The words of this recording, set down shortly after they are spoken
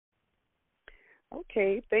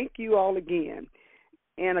Okay, thank you all again.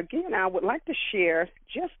 And again, I would like to share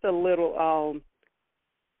just a little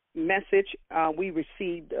message we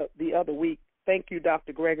received the other week. Thank you,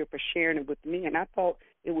 Dr. Greger, for sharing it with me. And I thought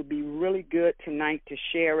it would be really good tonight to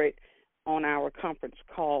share it on our conference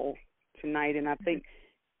call tonight. And I think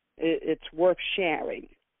it's worth sharing.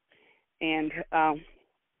 And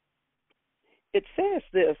it says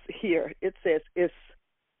this here. It says it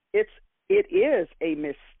is a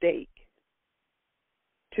mistake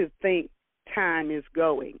to think time is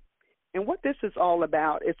going. And what this is all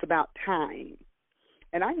about, it's about time.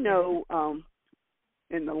 And I know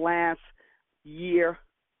in the last year,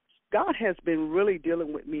 God has been really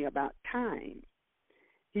dealing with me about time.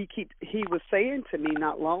 He was saying to me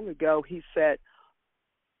not long ago, he said,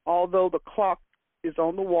 although the clock is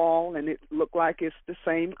on the wall and it looked like it's the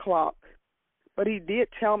same clock, but he did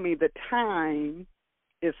tell me the time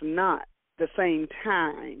is not the same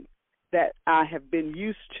time that I have been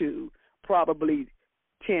used to probably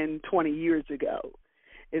 10, 20 years ago.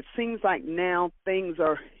 It seems like now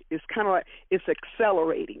it's kind of like it's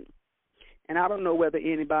accelerating. And I don't know whether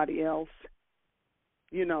anybody else,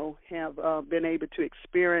 have been able to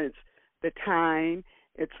experience the time.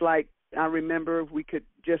 It's like I remember we could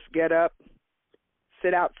just get up,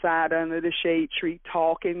 sit outside under the shade tree,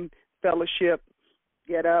 talking, fellowship,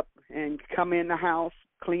 get up and come in the house,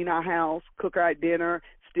 clean our house, cook our dinner,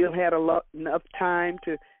 still had enough time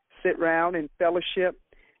to sit around and fellowship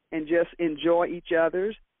and just enjoy each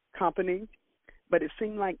other's company. But it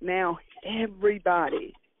seemed like now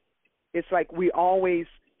everybody, it's like we always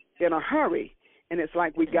in a hurry, and it's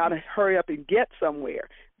like we got to hurry up and get somewhere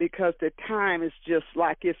because the time is just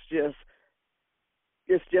like it's just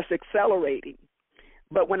accelerating.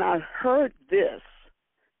 But when I heard this,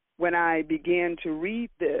 when I began to read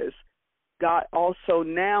this, God also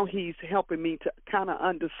now he's helping me to kind of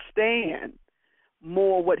understand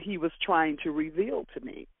more what he was trying to reveal to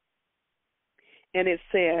me. And it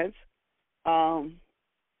says,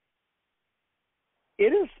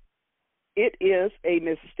 it is a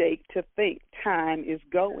mistake to think time is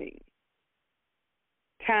going.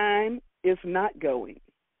 Time is not going.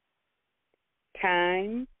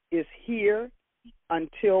 Time is here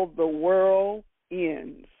until the world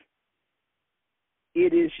ends.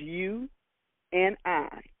 It is you and I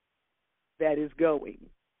that is going.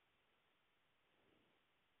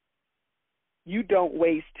 You don't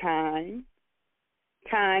waste time.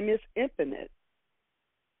 Time is infinite.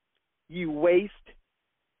 You waste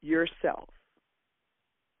yourself.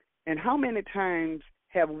 And how many times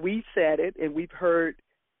have we said it and we've heard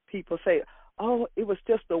people say, oh, it was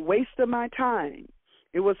just a waste of my time.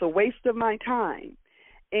 It was a waste of my time.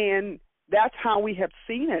 And that's how we have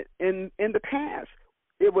seen it in the past.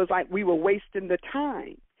 It was like we were wasting the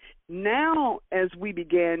time. Now, as we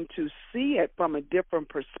began to see it from a different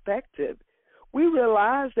perspective, we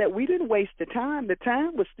realized that we didn't waste the time. The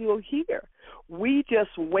time was still here. We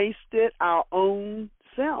just wasted our own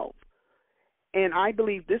self. And I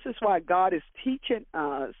believe this is why God is teaching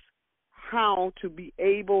us how to be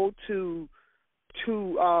able to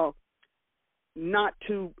not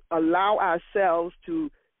to allow ourselves to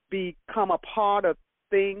become a part of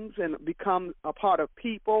things and become a part of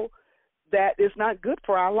people that is not good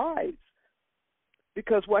for our lives.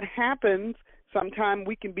 Because what happens, sometimes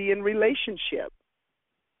we can be in relationship.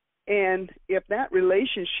 And if that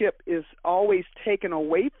relationship is always taken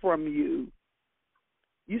away from you,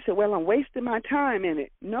 you say, well, I'm wasting my time in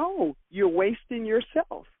it. No, you're wasting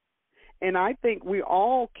yourself. And I think we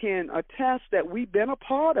all can attest that we've been a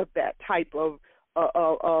part of that type of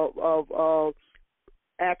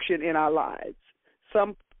action in our lives.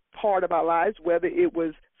 Some part of our lives, whether it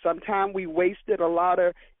was sometime we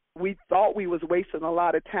thought we was wasting a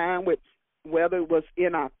lot of time with, whether it was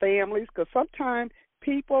in our families, because sometimes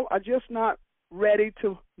people are just not ready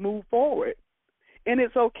to move forward. And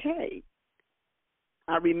it's okay.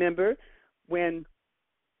 I remember when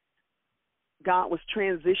God was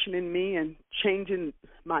transitioning me and changing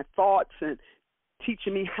my thoughts and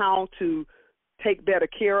teaching me how to take better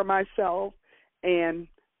care of myself, and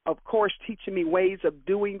of course teaching me ways of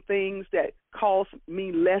doing things that caused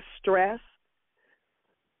me less stress.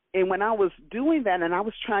 And when I was doing that and I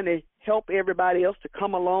was trying to help everybody else to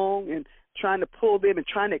come along and trying to pull them and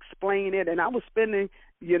trying to explain it, and I was spending,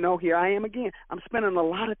 here I am again, I'm spending a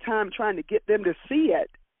lot of time trying to get them to see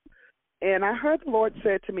it. And I heard the Lord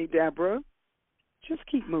say to me, Deborah, just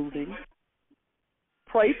keep moving.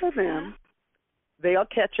 Pray for them. They'll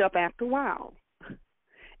catch up after a while.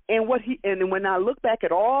 And when I look back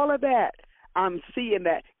at all of that, I'm seeing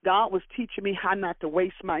that God was teaching me how not to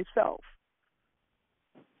waste myself,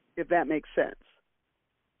 if that makes sense.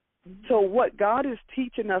 So what God is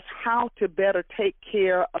teaching us how to better take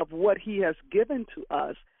care of what he has given to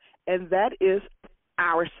us, and that is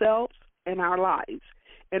ourselves and our lives.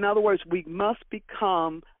 In other words, we must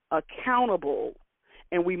become accountable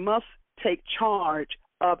and we must take charge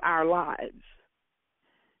of our lives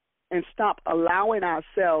and stop allowing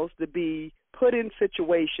ourselves to be put in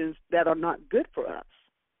situations that are not good for us.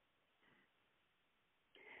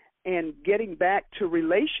 And getting back to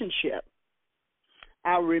relationship,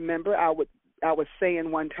 I remember I was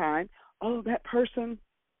saying one time, oh, that person,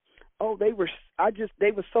 oh, they were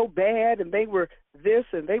so bad and they were this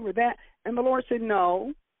and they were that. And the Lord said,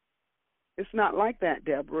 no, it's not like that,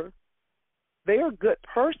 Deborah. They are a good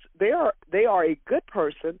person. They are a good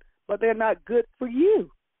person, but they're not good for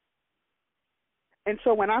you. And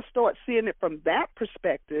so when I start seeing it from that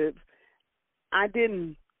perspective, I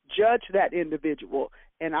didn't judge that individual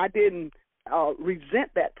and I didn't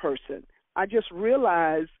resent that person. I just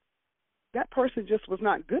realized that person just was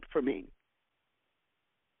not good for me.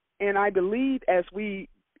 And I believe as we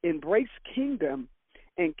embrace kingdom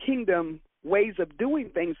and kingdom ways of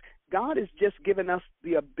doing things, God has just given us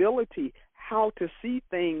the ability how to see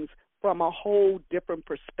things from a whole different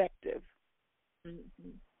perspective. Mm-hmm.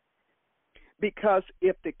 Because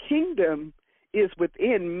if the kingdom is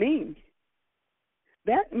within me,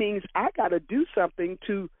 that means I got to do something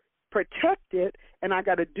to protect it, and I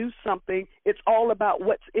got to do something. It's all about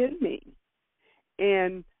what's in me.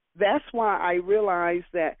 And that's why I realize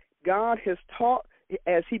that God has taught,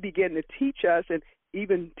 as he began to teach us, and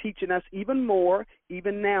even teaching us even more,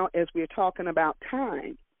 even now as we're talking about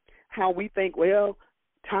time, how we think, well,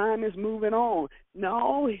 time is moving on.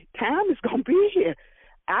 No, time is going to be here.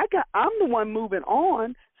 I'm the one moving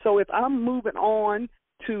on. So if I'm moving on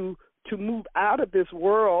to move out of this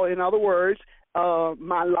world, in other words,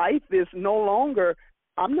 my life is no longer,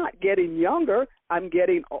 I'm not getting younger. I'm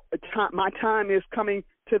getting, my time is coming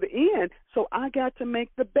to the end. So I got to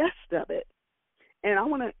make the best of it. And I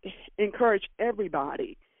want to encourage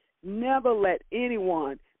everybody, never let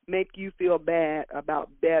anyone make you feel bad about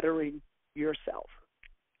bettering yourself.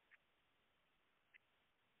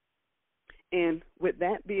 And with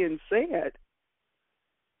that being said,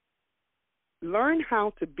 learn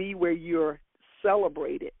how to be where you're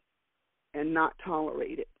celebrated and not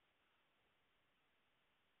tolerated.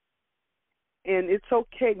 And it's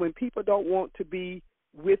okay when people don't want to be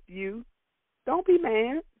with you. Don't be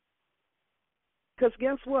mad. Because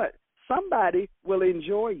guess what? Somebody will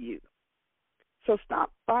enjoy you. So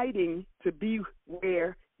stop fighting to be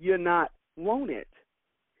where you're not wanted.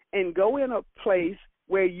 And go in a place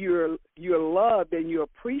where you're loved and you're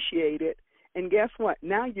appreciated. And guess what?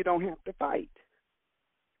 Now you don't have to fight.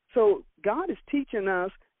 So God is teaching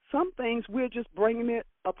us some things, we're just bringing it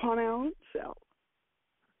upon our own self.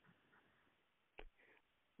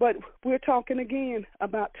 But we're talking again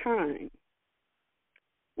about time.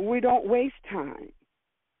 We don't waste time,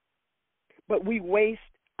 but we waste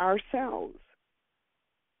ourselves.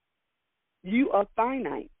 You are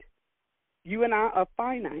finite. You and I are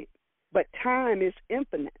finite, but time is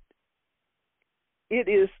infinite. It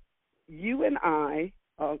is you and I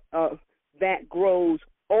that grows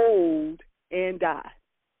old and die.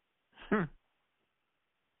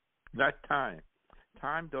 Not time.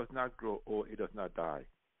 Time does not grow old. It does not die.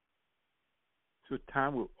 So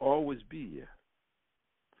time will always be here.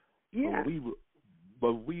 Yeah.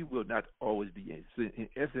 But we will not always be here. So in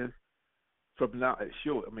essence, from now,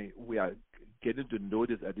 sure, I mean, we are getting to know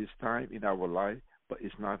this at this time in our life, but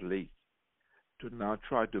it's not late to now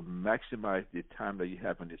try to maximize the time that you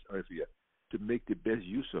have on this earth here, to make the best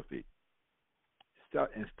use of it.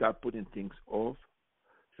 Start putting things off.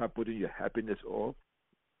 Start putting your happiness off.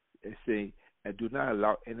 And say, and do not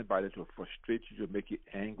allow anybody to frustrate you, to make you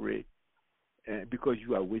angry, because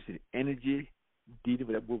you are wasting energy dealing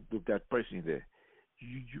with that person there.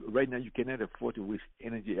 You right now you cannot afford to waste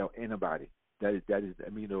energy on anybody. That is.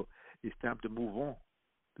 I mean, it's time to move on,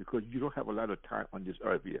 because you don't have a lot of time on this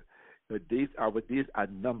earth here. Our days are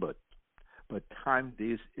numbered, but time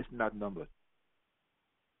days is not numbered.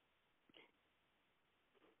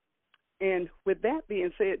 And with that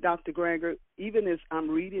being said, Dr. Greger, even as I'm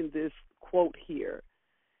reading this quote here,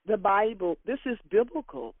 the Bible, this is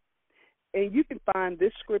biblical. And you can find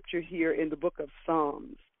this scripture here in the book of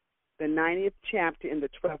Psalms, the 90th chapter in the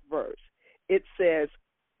 12th verse. It says,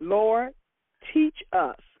 Lord, teach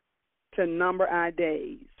us to number our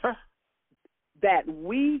days, that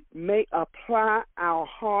we may apply our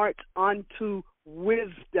hearts unto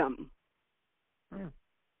wisdom.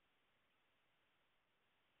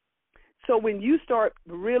 So when you start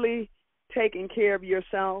really taking care of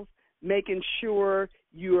yourself, making sure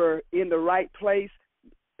you're in the right place,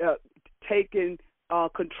 taking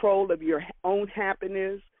control of your own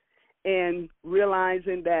happiness and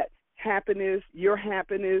realizing that happiness, you're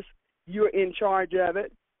in charge of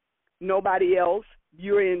it. Nobody else,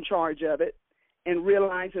 you're in charge of it. And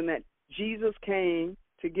realizing that Jesus came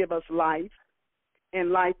to give us life and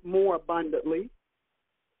life more abundantly.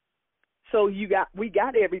 So we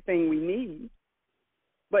got everything we need,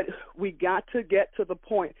 but we got to get to the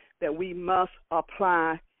point that we must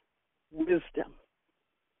apply wisdom.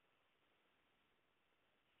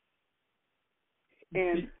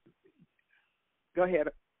 And go ahead.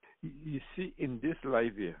 You see, in this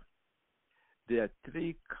life here, there are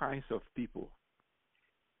three kinds of people.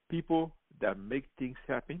 People that make things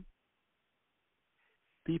happen,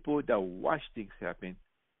 people that watch things happen,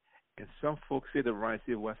 and some folks sit around and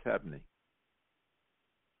say, what's happening?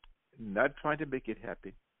 Not trying to make it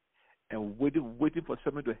happen, and waiting for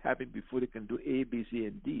something to happen before they can do A, B, C,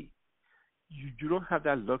 and D. You don't have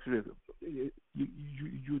that luxury.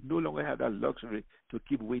 You no longer have that luxury to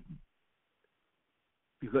keep waiting.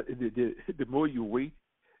 Because the more you wait,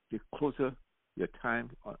 the closer your time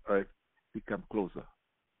on earth becomes closer.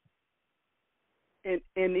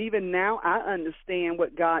 And even now, I understand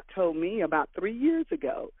what God told me about 3 years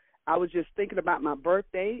ago. I was just thinking about my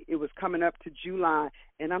birthday. It was coming up to July,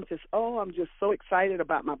 and I'm just so excited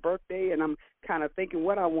about my birthday, and I'm kind of thinking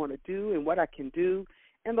what I want to do and what I can do.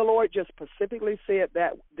 And the Lord just specifically said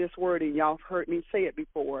this word, and y'all have heard me say it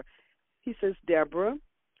before. He says, Deborah,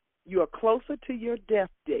 you are closer to your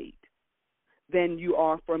death date than you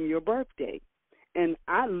are from your birthday. And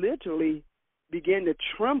I literally began to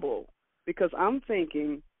tremble because I'm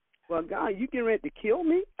thinking, well, God, you getting ready to kill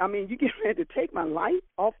me? I mean, you getting ready to take my life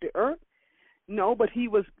off the earth? No, but he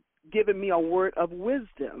was giving me a word of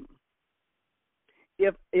wisdom.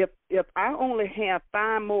 If I only have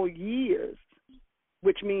 5 more years,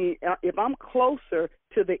 which means if I'm closer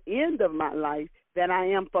to the end of my life than I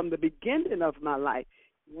am from the beginning of my life,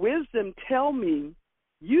 wisdom tell me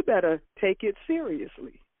you better take it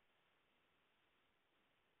seriously.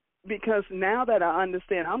 Because now that I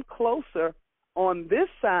understand I'm closer on this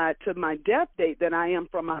side to my death date than I am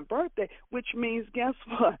from my birthday, which means, guess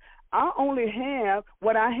what? I only have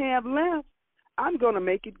what I have left. I'm going to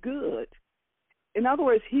make it good. In other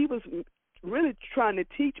words, he was really trying to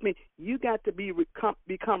teach me you got to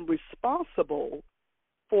become responsible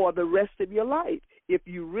for the rest of your life. If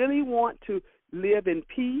you really want to live in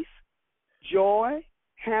peace, joy,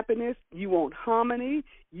 happiness, you want harmony,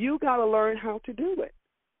 you got to learn how to do it.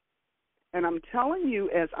 And I'm telling you,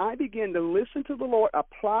 as I begin to listen to the Lord,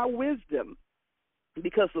 apply wisdom,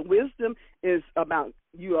 because the wisdom is about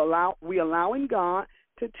we allowing God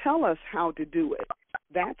to tell us how to do it.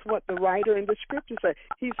 That's what the writer in the scripture said.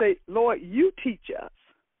 He said, Lord, you teach us.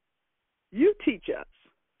 You teach us.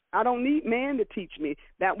 I don't need man to teach me.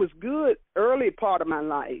 That was good early part of my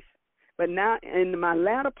life. But now in my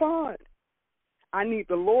latter part, I need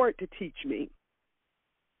the Lord to teach me.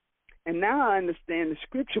 And now I understand the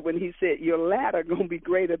scripture when he said your latter going to be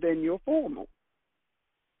greater than your former.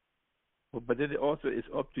 Well, but then it also is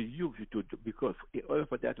up to you because in order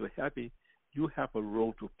for that to happen, you have a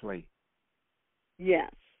role to play.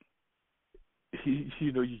 Yes.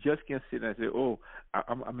 You just can't sit and say, "Oh,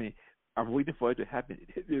 I'm waiting for it to happen."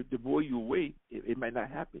 The more you wait, it might not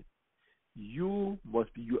happen. You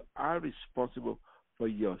are responsible for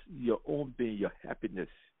your own being, your happiness.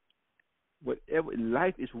 Whatever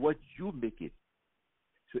life is, what you make it.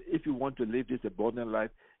 So if you want to live this abundant life,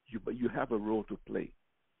 you have a role to play.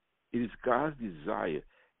 It is God's desire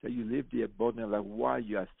that you live the abundant life while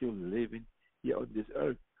you are still living here on this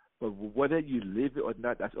earth. But whether you live it or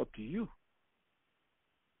not, that's up to you.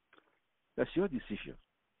 That's your decision.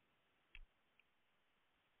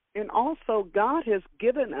 And also, God has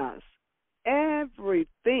given us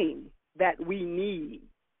everything that we need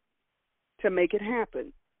to make it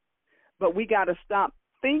happen. But we got to stop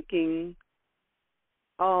thinking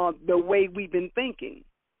the way we've been thinking,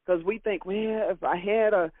 because we think, well, if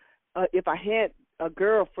I had a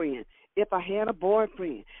girlfriend, if I had a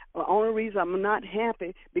boyfriend, the only reason I'm not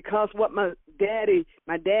happy because what my daddy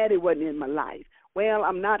wasn't in my life. Well,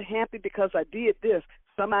 I'm not happy because I did this.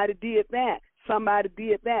 Somebody did that. Somebody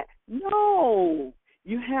did that. No,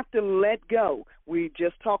 you have to let go. We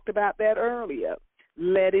just talked about that earlier.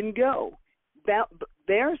 Letting go.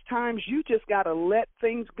 There's times you just got to let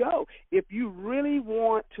things go. If you really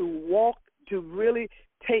want to really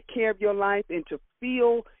take care of your life and to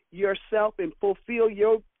feel yourself and fulfill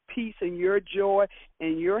your peace and your joy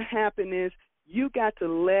and your happiness, you got to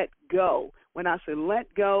let go. When I say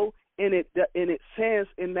let go, and it says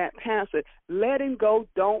in that passage, letting go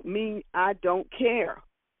don't mean I don't care.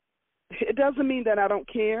 It doesn't mean that I don't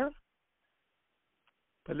care.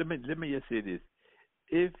 But let me just say this: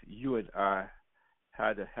 if you and I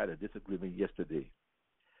had a disagreement yesterday,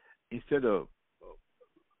 instead of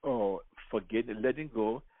forgetting, letting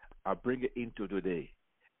go, I bring it into today,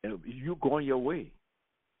 and you going your way,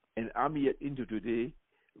 and I'm yet into today.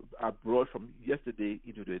 I brought from yesterday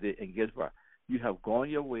into today, and guess what? You have gone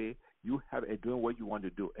your way. You have and doing what you want to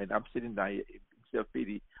do, and I'm sitting down here, self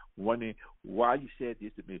pity, wondering why you said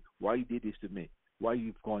this to me, why you did this to me, why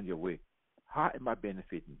you've gone your way. How am I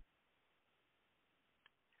benefiting?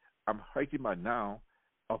 I'm hurting my now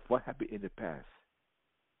of what happened in the past.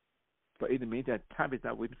 But in the meantime, time is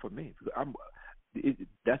not waiting for me. Because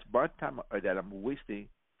that's one time that I'm wasting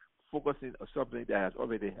focusing on something that has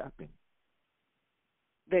already happened.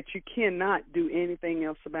 That you cannot do anything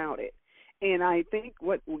else about it. And I think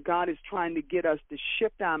what God is trying to get us to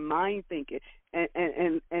shift our mind thinking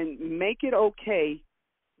and make it okay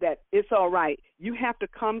that it's all right. You have to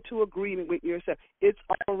come to agreement with yourself. It's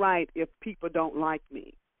all right if people don't like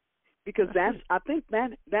me. Because I think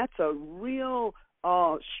that's a real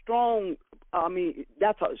strong,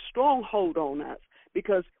 that's a strong hold on us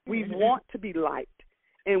because we want to be liked.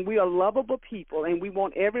 And we are lovable people, and we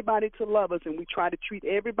want everybody to love us, and we try to treat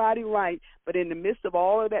everybody right. But in the midst of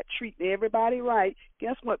all of that treating everybody right,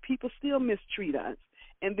 guess what? People still mistreat us.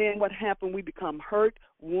 And then what happened? We become hurt,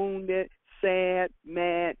 wounded, sad,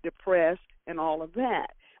 mad, depressed, and all of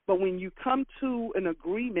that. But when you come to an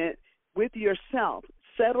agreement with yourself,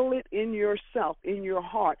 settle it in yourself, in your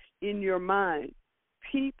heart, in your mind,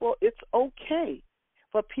 it's okay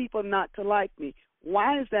for people not to like me.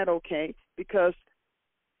 Why is that okay? Because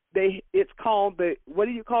it's called what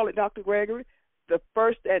do you call it, Dr. Gregory? The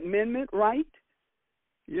First Amendment, right?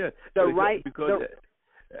 Yeah, right. Because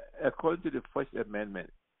according to the First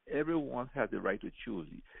Amendment, everyone has the right to choose,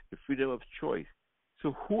 the freedom of choice.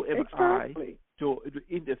 So who am I to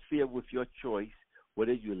interfere with your choice,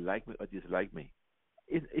 whether you like me or dislike me?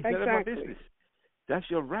 It's none of my business. That's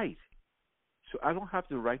your right. So I don't have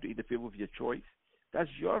the right to interfere with your choice. That's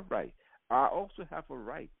your right. I also have a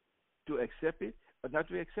right to accept it or not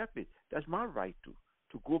to accept it. That's my right to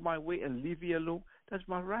go my way and leave you alone. That's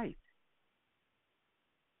my right.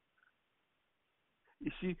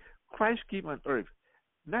 You see, Christ came on earth.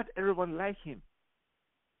 Not everyone liked him.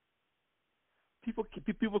 People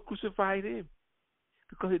crucified him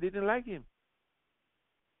because they didn't like him.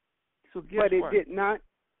 So guess what?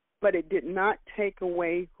 But it did not take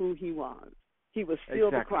away who he was. He was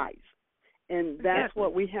still the Christ. And that's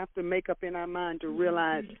what we have to make up in our mind to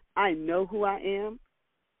realize I know who I am.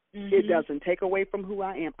 It doesn't take away from who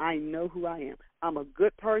I am. I know who I am. I'm a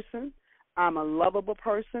good person. I'm a lovable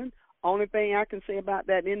person. Only thing I can say about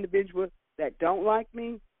that individual that don't like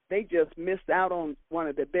me, they just missed out on one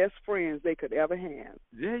of the best friends they could ever have.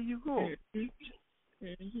 There you go. You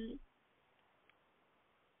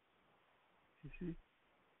see?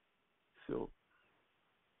 So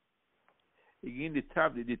again, the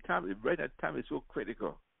right time is so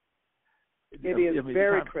critical. It is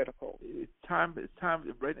very critical. Time,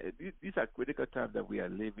 right? These are critical times that we are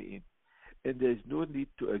living in, and there's no need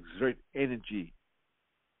to exert energy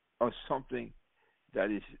on something that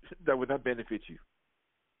would not benefit you.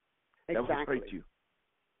 That would hurt you.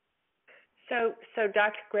 So,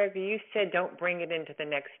 Dr. Gregory, you said don't bring it into the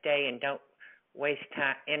next day and don't waste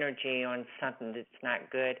energy on something that's not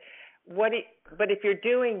good. But if you're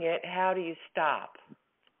doing it, how do you stop?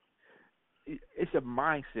 It's a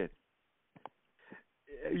mindset.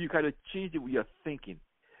 You got to change it with your thinking.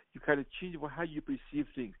 You got to change how you perceive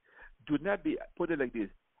things. Do not put it like this.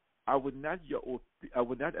 I would not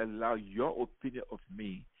allow your opinion of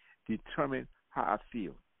me determine how I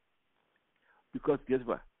feel. Because guess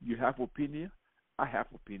what? You have opinion. I have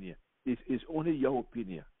opinion. It's only your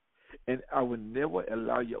opinion, and I will never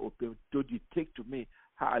allow your opinion to dictate to me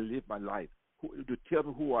how I live my life, to tell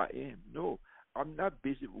me who I am. No, I'm not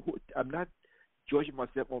judging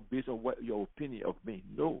myself based on what your opinion of me.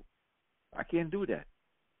 No, I can't do that.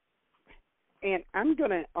 And I'm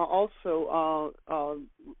going to also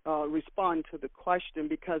respond to the question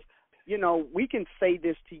because, we can say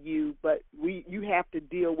this to you, but you have to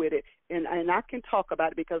deal with it. And I can talk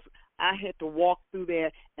about it because I had to walk through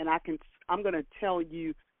there, and I'm going to tell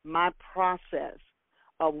you my process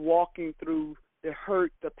of walking through the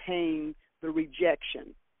hurt, the pain, the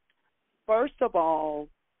rejection. First of all,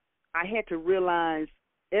 I had to realize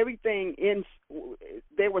there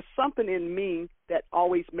was something in me that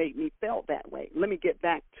always made me feel that way. Let me get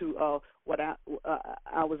back to what I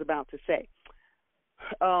was about to say.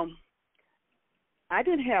 I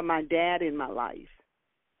didn't have my dad in my life,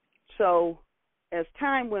 so as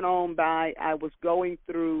time went on by, I was going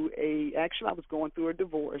through a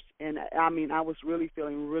divorce, and I was really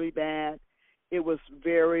feeling really bad. It was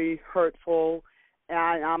very hurtful.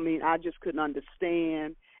 I just couldn't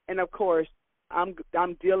understand. And of course, I'm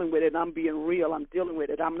dealing with it. I'm being real. I'm dealing with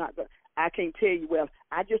it. I can't tell you. Well,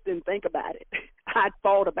 I just didn't think about it. I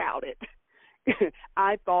thought about it.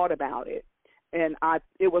 I thought about it, and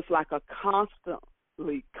it was like a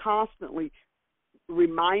constantly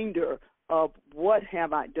reminder of what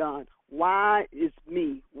have I done? Why is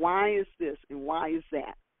me? Why is this? And why is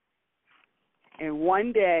that? And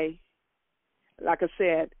one day, like I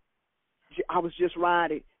said, I was just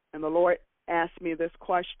riding, and the Lord asked me this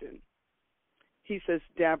question. He says,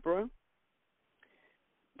 Deborah,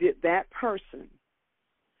 did that person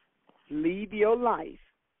leave your life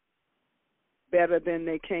better than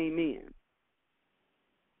they came in?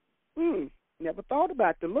 Never thought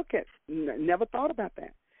about never thought about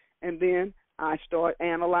that. And then I started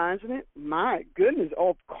analyzing it. My goodness,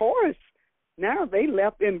 of course, now they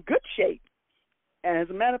left in good shape. As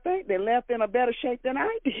a matter of fact, they left in a better shape than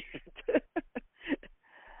I did.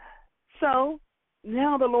 So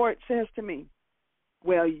now the Lord says to me,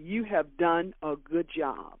 well, you have done a good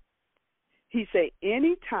job. He said,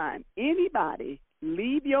 anytime anybody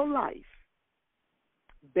leave your life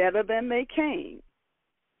better than they came,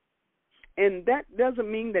 and that doesn't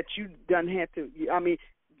mean that you done have to,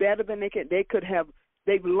 better than they can.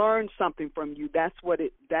 They've learned something from you. That's what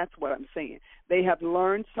I'm saying. They have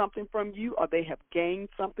learned something from you, or they have gained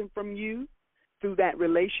something from you through that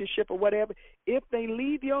relationship or whatever. If they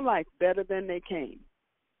leave your life better than they came,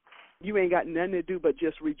 you ain't got nothing to do but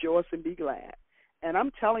just rejoice and be glad. And I'm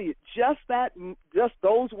telling you, just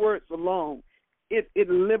those words alone, it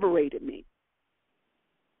liberated me.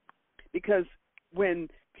 Because when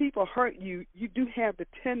people hurt you, you do have the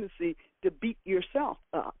tendency to beat yourself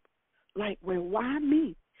up. Like, well, why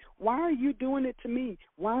me? Why are you doing it to me?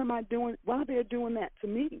 Why they're doing that to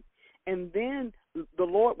me? And then the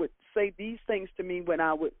Lord would say these things to me when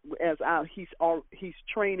He's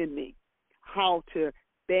training me how to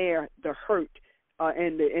bear the hurt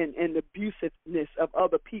and the abusiveness of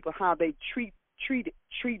other people, how they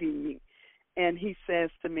treating me. And He says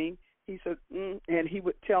to me, He says, and He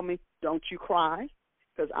would tell me, don't you cry.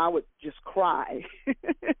 Because I would just cry.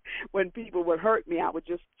 When people would hurt me, I would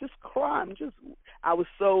just cry.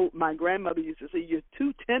 My grandmother used to say, you're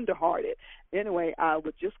too tender-hearted. Anyway, I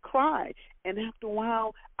would just cry. And after a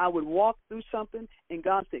while, I would walk through something, and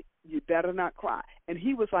God said, you better not cry. And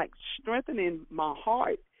He was like strengthening my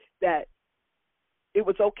heart that it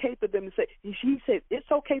was okay for them to say, He said,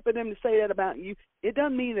 it's okay for them to say that about you. It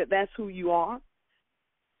doesn't mean that that's who you are.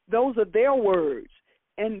 Those are their words.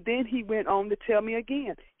 And then He went on to tell me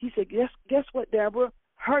again. He said, guess what, Deborah?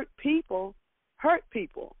 Hurt people.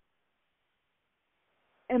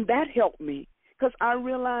 And that helped me, because I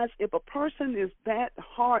realized if a person is that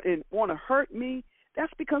hard and want to hurt me,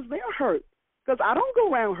 that's because they're hurt. Because I don't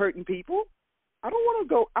go around hurting people. I don't want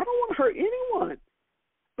to hurt anyone.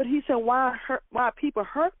 But He said, why people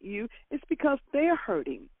hurt you, it's because they're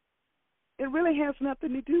hurting. It really has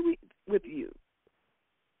nothing to do with you.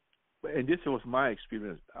 And this was my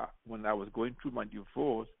experience. When I was going through my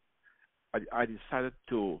divorce, I decided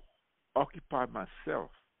to occupy myself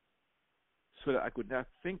so that I could not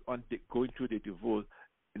think on going through the divorce.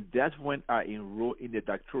 And that's when I enrolled in the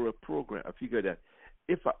doctoral program. I figured that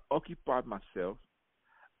if I occupied myself,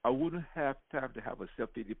 I wouldn't have time to have a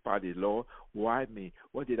self-pity party. Lord, why me?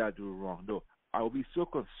 What did I do wrong? No, I would be so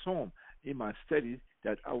consumed in my studies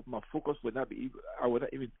that my focus would not be. I would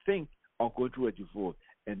not even think on going through a divorce.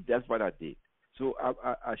 And that's what I did. So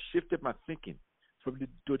I shifted my thinking from the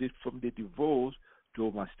divorce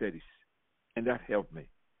to my studies, and that helped me.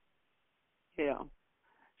 Yeah.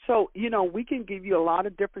 So, we can give you a lot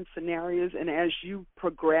of different scenarios, and as you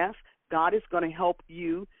progress, God is going to help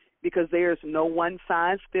you, because there's no one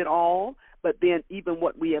size fit all. But then even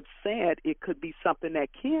what we have said, it could be something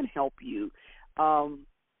that can help you.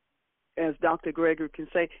 As Dr. Gregory can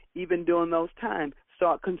say, even during those times,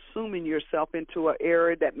 start consuming yourself into an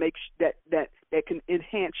area that makes that can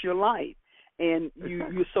enhance your life. And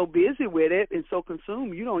you're so busy with it and so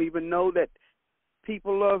consumed, you don't even know that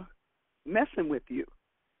people are messing with you.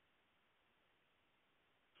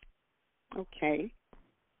 Okay.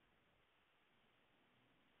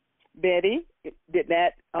 Betty, did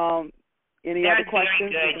that any other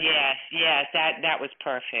questions? Very good. Yes, that was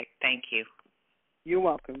perfect. Thank you. You're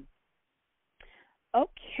welcome.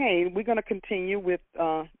 Okay, we're going to continue with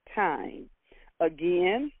time.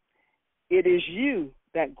 Again, it is you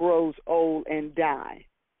that grows old and die.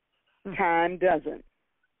 Time doesn't.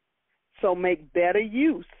 So make better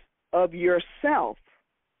use of yourself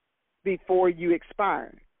before you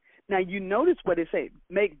expire. Now, you notice what it says,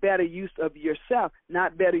 make better use of yourself,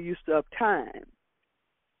 not better use of time.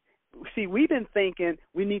 See, we've been thinking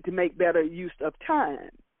we need to make better use of time.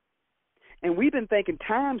 And we've been thinking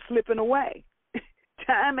time's slipping away.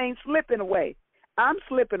 Time ain't slipping away. I'm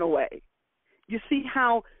slipping away. You see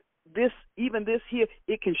how this here,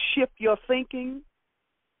 it can shift your thinking?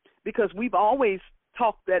 Because we've always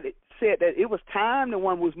said that it was time the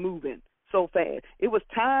one was moving so fast. It was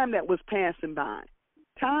time that was passing by.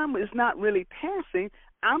 Time is not really passing.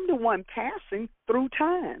 I'm the one passing through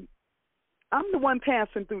time. I'm the one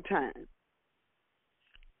passing through time.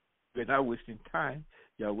 You're not wasting time.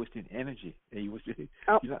 You're wasting energy. And you're wasting,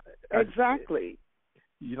 exactly.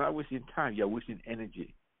 You're not wasting time. You're wasting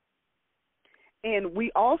energy. And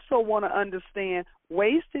we also want to understand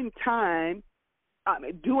wasting time,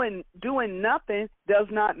 doing nothing does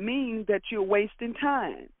not mean that you're wasting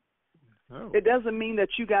time. No. It doesn't mean that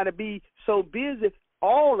you got to be so busy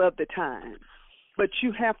all of the time. But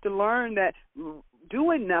you have to learn that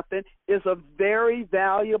doing nothing is a very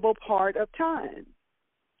valuable part of time.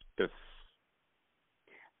 Yes.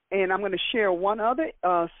 And I'm going to share one other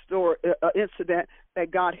incident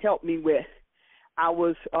that God helped me with. I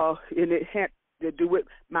was, and it had to do with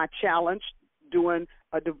my challenge doing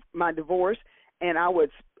my divorce, and I was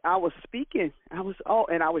speaking. And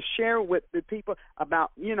I was sharing with the people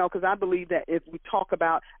about, because I believe that if we talk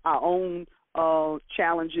about our own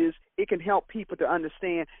challenges, it can help people to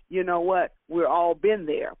understand, what, we're all been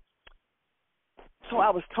there. So I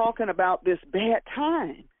was talking about this bad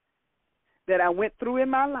time that I went through in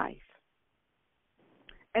my life.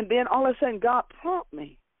 And then all of a sudden God prompted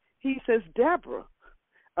me. He says, Deborah,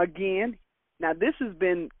 again, now this has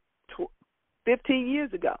been 15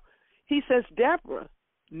 years ago. He says, Deborah,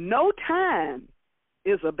 no time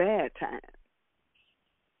is a bad time.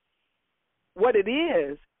 What it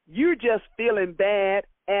is, you're just feeling bad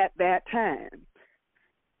at that time.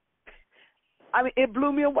 I mean, it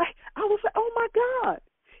blew me away. I was like, oh, my God.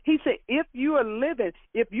 He said, if you're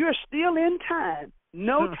still in time,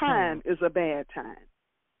 no time is a bad time.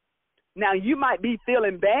 Now, you might be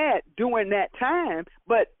feeling bad during that time,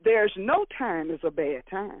 but there's no time is a bad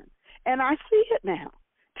time. And I see it now.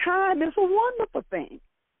 Time is a wonderful thing.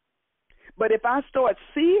 But if I start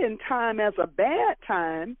seeing time as a bad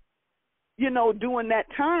time, during that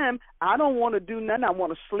time, I don't want to do nothing. I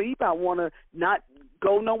want to sleep. I want to not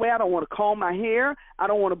go nowhere. I don't want to comb my hair. I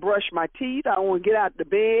don't want to brush my teeth. I don't want to get out of the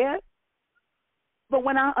bed. But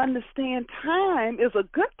when I understand time is a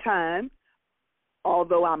good time,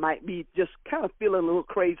 although I might be just kind of feeling a little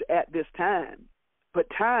crazy at this time, but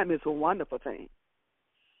time is a wonderful thing.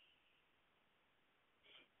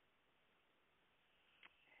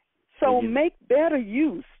 So make better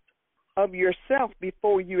use of yourself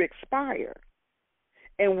before you expire.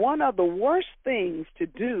 And one of the worst things to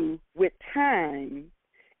do with time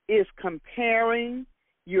is comparing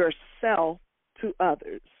yourself to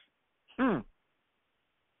others.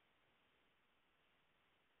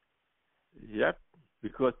 Yep,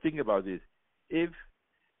 because think about this. If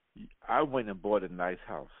I went and bought a nice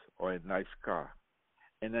house or a nice car,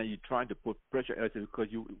 and then you're trying to put pressure on it because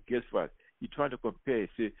guess what? You're trying to compare,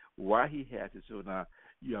 say, why he has it, so now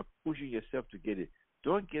you are pushing yourself to get it.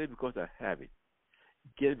 Don't get it because I have it.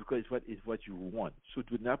 Get it because it's what you want. So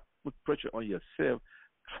do not put pressure on yourself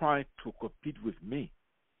trying to compete with me.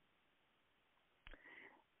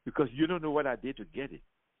 Because you don't know what I did to get it.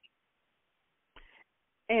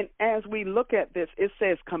 And as we look at this, it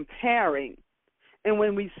says comparing. And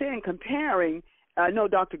when we say comparing, I know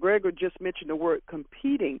Dr. Gregory just mentioned the word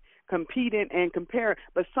competing and comparing.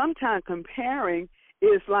 But sometimes comparing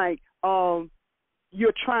is like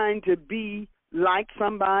you're trying to be like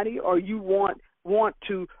somebody, or you want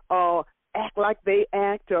to act like they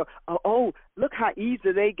act, or oh, look how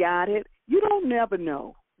easy they got it. You don't never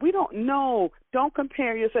know. We don't know. Don't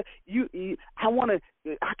compare yourself.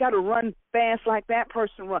 I got to run fast like that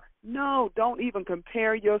person run. No, don't even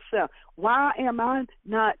compare yourself. Why am I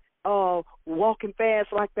not walking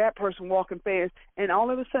fast like that person walking fast? And all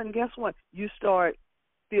of a sudden, guess what? You start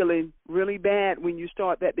feeling really bad when you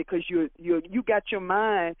start that, because you got your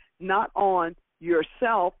mind not on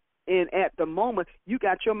yourself, and at the moment you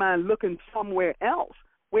got your mind looking somewhere else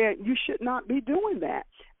where you should not be doing that.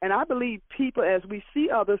 And I believe people, as we see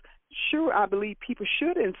others, I believe people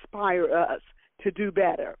should inspire us to do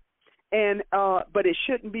better. And but it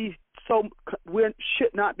shouldn't be so. We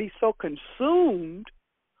should not be so consumed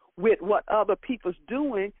with what other people's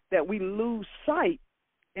doing that we lose sight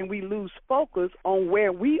and we lose focus on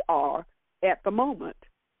where we are at the moment.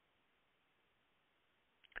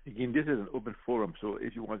 Again, this is an open forum, so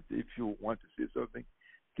if you want to say something,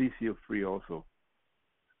 please feel free also.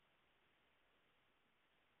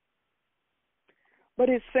 But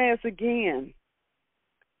it says again,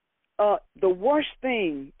 the worst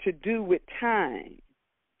thing to do with time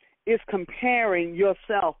is comparing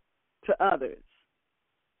yourself to others.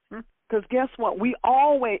 Because guess what?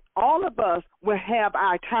 All of us will have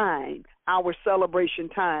our time, our celebration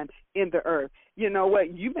time in the earth. You know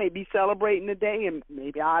what? You may be celebrating today, and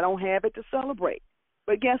maybe I don't have it to celebrate.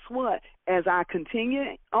 But guess what? As I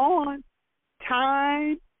continue on,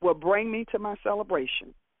 time will bring me to my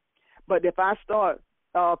celebration. But if I start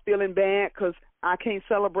feeling bad because I can't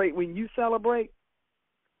celebrate when you celebrate,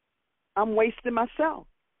 I'm wasting myself.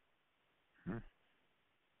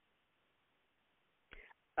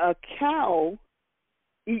 A cow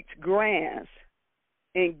eats grass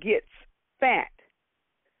and gets fat,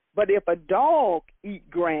 but if a dog eats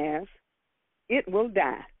grass, it will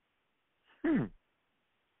die.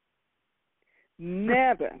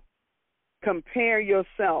 Never compare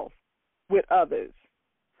yourself with others.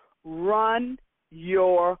 Run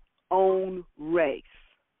your own race.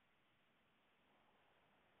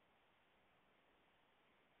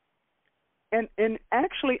 And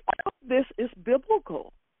actually, all of this is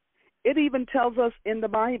biblical. It even tells us in the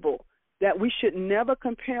Bible that we should never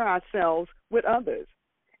compare ourselves with others.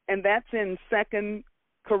 And that's in 2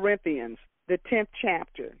 Corinthians, the 10th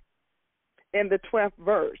chapter, and the 12th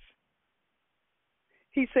verse.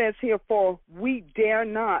 He says here, for we dare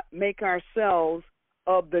not make ourselves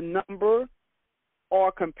of the number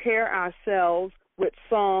or compare ourselves with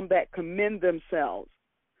some that commend themselves,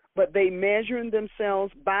 but they measuring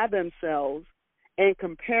themselves by themselves and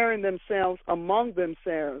comparing themselves among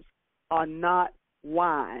themselves are not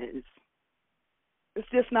wise. It's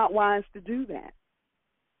just not wise to do that.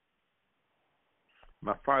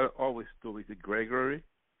 My father always told me, Gregory,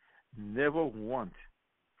 never want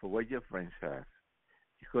for what your friends have,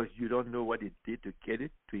 because you don't know what they did to get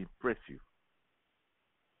it to impress you.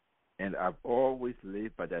 And I've always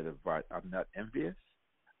lived by that advice. I'm not envious,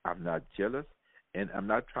 I'm not jealous, and I'm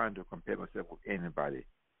not trying to compare myself with anybody,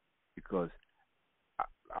 because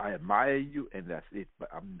I admire you, and that's it. But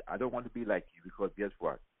I don't want to be like you, because guess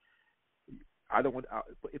what? I don't want.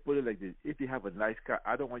 Put it like this: if you have a nice car,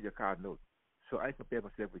 I don't want your car note. So I compare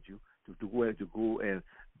myself with you to go and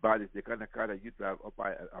buy the kind of car that you drive, or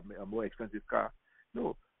buy a more expensive car.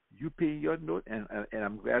 No, you pay your note, and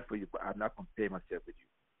I'm glad for you, but I'm not comparing myself with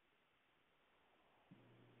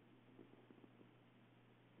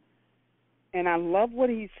you. And I love what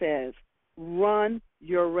he says: run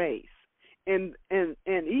your race. And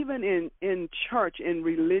even in church, in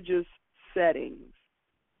religious settings,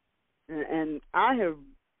 and I have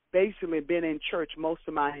basically been in church most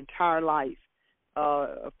of my entire life,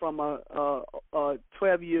 from a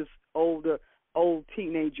 12 years old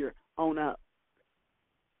teenager on up.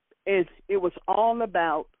 And it was all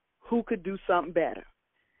about who could do something better.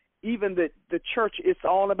 Even the church, it's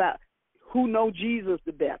all about who know Jesus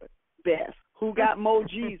the best, who got more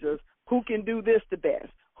Jesus, who can do this the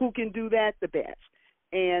best, who can do that the best.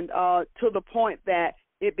 And to the point that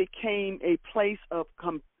it became a place of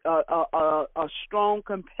a strong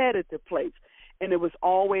competitive place. And it was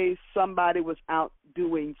always somebody was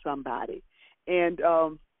outdoing somebody. And,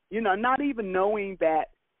 not even knowing that,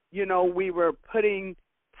 we were putting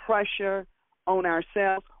pressure on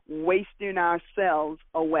ourselves, wasting ourselves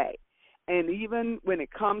away. And even when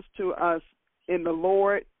it comes to us in the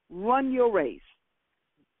Lord, run your race.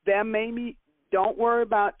 Don't worry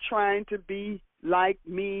about trying to be like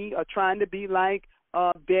me or trying to be like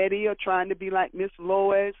Betty or trying to be like Miss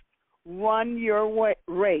Lois. Run your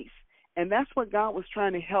race. And that's what God was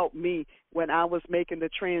trying to help me when I was making the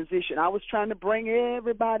transition. I was trying to bring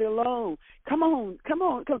everybody along. Come on.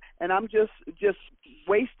 And I'm just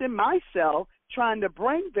wasting myself trying to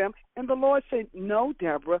bring them. And the Lord said, no,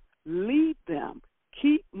 Deborah, lead them.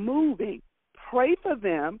 Keep moving. Pray for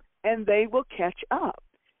them, and they will catch up.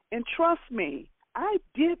 And trust me, I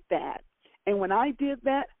did that. And when I did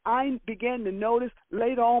that, I began to notice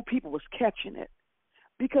later on people was catching it,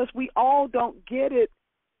 because we all don't get it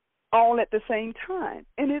all at the same time.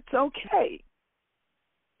 And it's okay.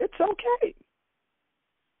 It's okay.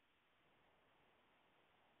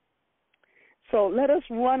 So let us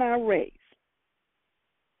run our race.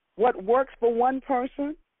 What works for one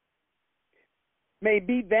person may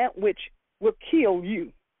be that which will kill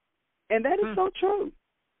you. And that is so true.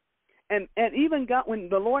 And even God, when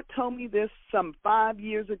the Lord told me this some 5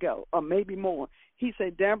 years ago, or maybe more, he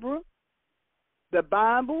said, Deborah, the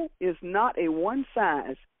Bible is not a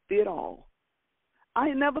one-size-fit-all. I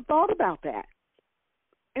had never thought about that.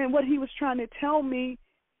 And what he was trying to tell me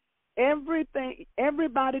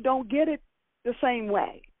everybody don't get it the same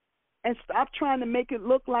way. And stop trying to make it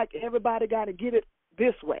look like everybody got to get it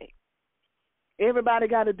this way. Everybody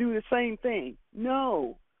got to do the same thing.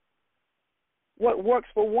 No. What works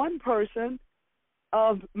for one person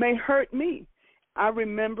may hurt me. I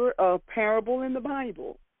remember a parable in the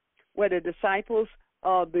Bible where the disciples,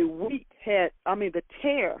 the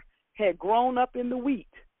tare had grown up in the wheat.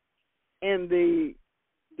 And the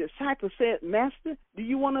disciples said, Master, do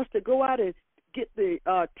you want us to go out and get the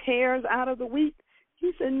tares out of the wheat?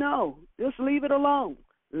 He said, no, just leave it alone.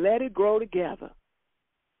 Let it grow together.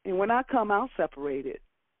 And when I come, I'll separate it.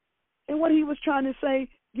 And what he was trying to say,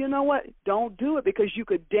 you know what? Don't do it because you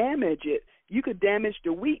could damage it. You could damage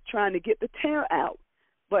the wheat trying to get the tare out.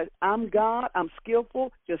 But I'm God. I'm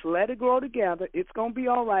skillful. Just let it grow together. It's going to be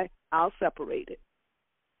all right. I'll separate it.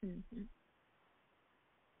 Mm-hmm.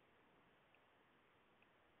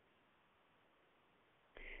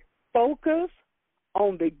 Focus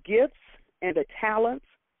on the gifts and the talents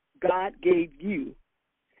God gave you.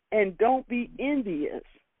 And don't be envious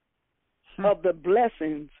of the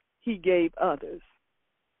blessings he gave others.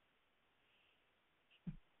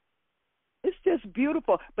 It's just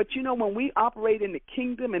beautiful. But, you know, when we operate in the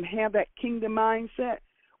kingdom and have that kingdom mindset,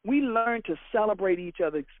 we learn to celebrate each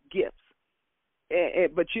other's gifts.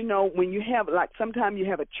 But, you know, when you have, like, sometimes you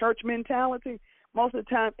have a church mentality, most of the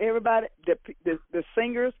time everybody, the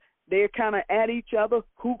singers, they're kind of at each other,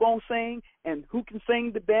 who gonna sing and who can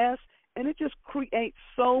sing the best, and it just creates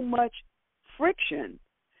so much friction.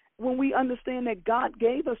 When we understand that God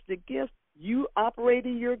gave us the gift, you operate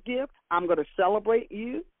in your gift, I'm going to celebrate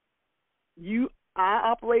you. I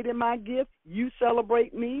operate in my gift, you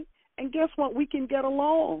celebrate me, and guess what? We can get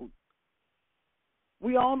along.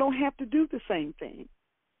 We all don't have to do the same thing.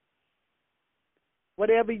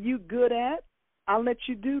 Whatever you good at, I'll let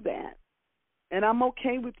you do that. And I'm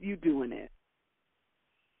okay with you doing it.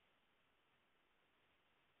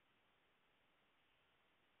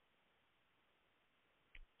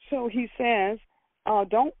 So he says,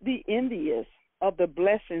 don't be envious of the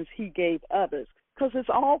blessings he gave others, because it's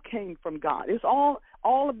all came from God. It's all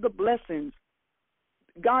of the blessings.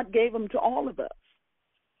 God gave them to all of us.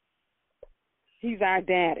 He's our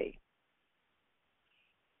daddy.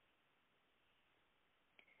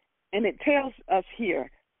 And it tells us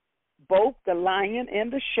here, both the lion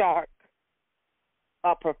and the shark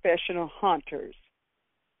are professional hunters.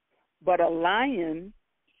 But a lion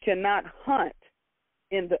cannot hunt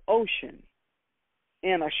in the ocean,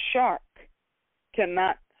 and a shark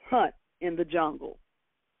cannot hunt in the jungle.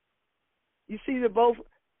 You see, they're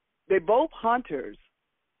both hunters,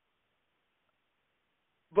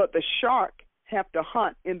 but the shark have to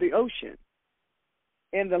hunt in the ocean,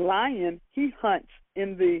 and the lion, he hunts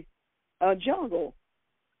in the jungle.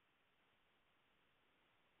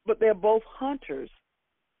 But they're both hunters.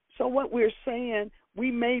 So what we're saying,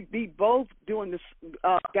 we may be both doing this,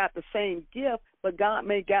 got the same gift, but God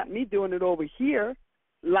may got me doing it over here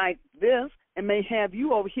like this, and may have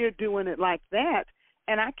you over here doing it like that.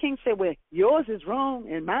 And I can't say, well, yours is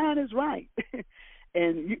wrong and mine is right.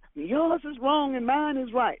 And yours is wrong and mine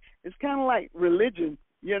is right. It's kind of like religion,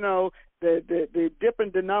 you know, the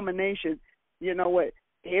different denominations. You know what?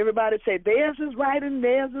 Everybody say theirs is right and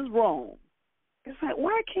theirs is wrong. It's like,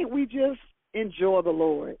 why can't we just enjoy the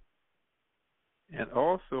Lord? And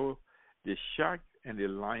also, the shark and the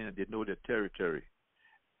lion, they know their territory.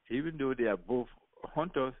 Even though they are both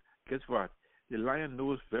hunters, guess what? The lion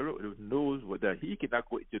knows that he cannot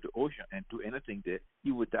go into the ocean and do anything there.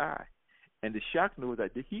 He would die. And the shark knows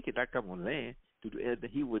that he cannot come on land to do anything.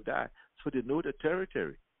 He would die. So they know the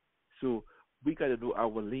territory. So we got to know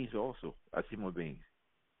our lanes also as human beings.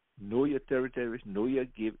 Know your territories, know your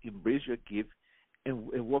gift, embrace your gift, and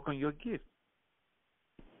work on your gift.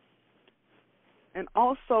 And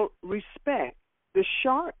also respect. The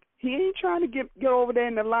shark, he ain't trying to get over there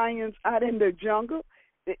in the lions out in the jungle.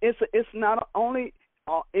 It's not only,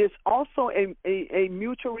 it's also a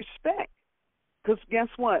mutual respect. Because guess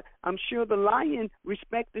what? I'm sure the lion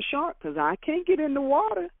respects the shark because I can't get in the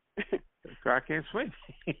water. I can't swim.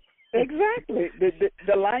 Exactly.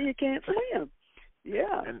 The lion can't swim.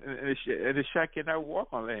 Yeah. And the shark cannot walk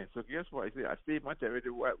on land. So guess what? I stay in my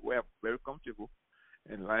territory where I'm very comfortable.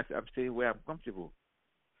 And life, I'm staying where I'm comfortable.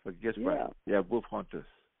 So guess what? They are both hunters.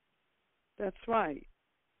 That's right.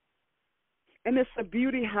 And it's a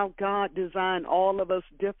beauty how God designed all of us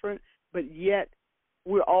different, but yet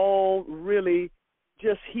we're all really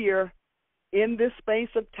just here in this space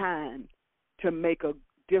of time to make a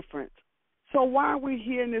difference. So while we're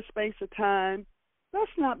here in this space of time,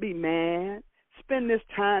 let's not be mad. Spend this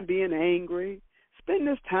time being angry. Spend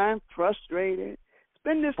this time frustrated.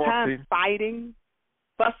 spend this time Fussing. fighting,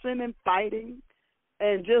 fussing and fighting,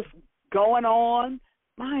 and just going on.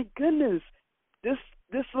 My goodness, this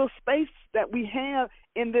little space that we have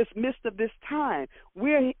in this midst of this time,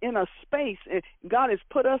 we're in a space, and God has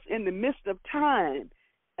put us in the midst of time.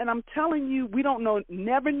 And I'm telling you, we don't know,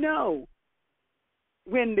 never know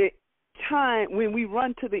when we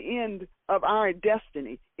run to the end of our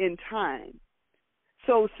destiny in time.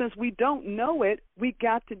 So since we don't know it, we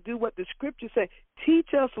got to do what the scriptures say. Teach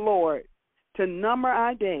us, Lord, to number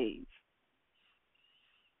our days,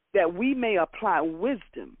 that we may apply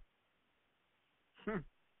wisdom.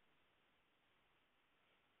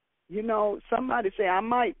 You know, somebody say, I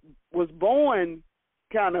was born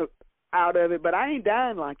kind of out of it, but I ain't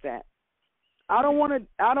dying like that. I don't want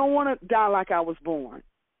to die like I was born.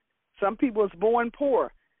 Some people was born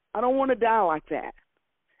poor. I don't want to die like that.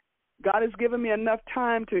 God has given me enough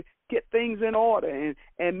time to get things in order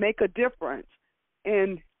and make a difference.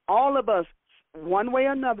 And all of us, one way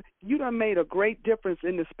or another, you done made a great difference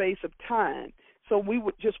in the space of time. So we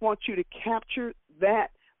would just want you to capture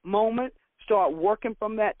that moment, start working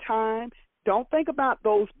from that time. Don't think about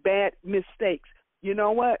those bad mistakes. You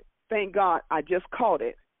know what? Thank God I just caught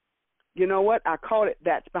it. You know what? I caught it.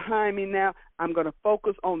 That's behind me now. I'm going to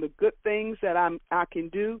focus on the good things that I can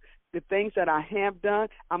do, the things that I have done.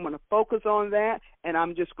 I'm going to focus on that, and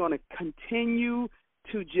I'm just going to continue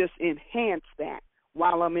to just enhance that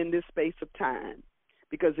while I'm in this space of time.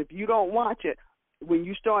 Because if you don't watch it, when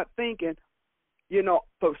you start thinking, you know,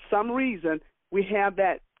 for some reason, we have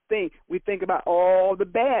that thing. We think about all the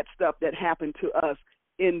bad stuff that happened to us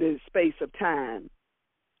in the space of time.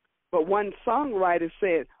 But one songwriter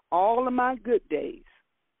said, all of my good days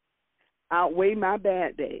outweigh my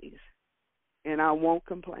bad days, and I won't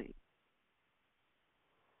complain.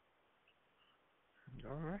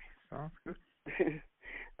 All right, sounds good.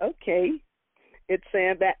 Okay. It's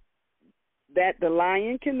saying that the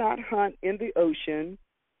lion cannot hunt in the ocean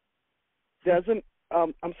that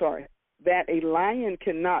a lion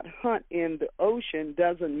cannot hunt in the ocean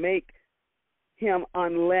doesn't make him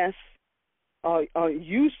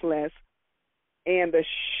useless, and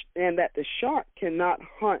that the shark cannot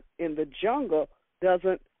hunt in the jungle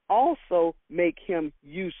doesn't also make him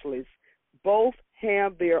useless. Both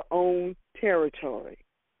have their own territory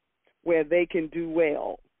where they can do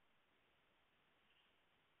well.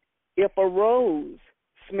 If a rose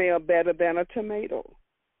smells better than a tomato,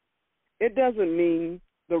 it doesn't mean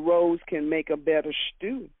the rose can make a better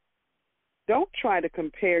stew. Don't try to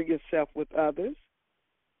compare yourself with others.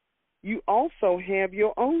 You also have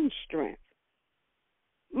your own strength.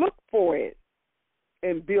 Look for it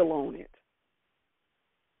and build on it.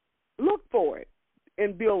 Look for it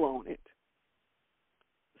and build on it.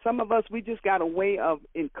 Some of us, we just got a way of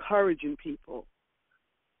encouraging people.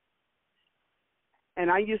 And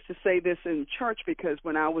I used to say this in church because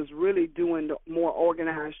when I was really doing the more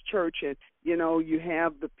organized church, and, you know, you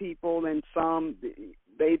have the people and some,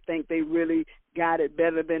 they think they really got it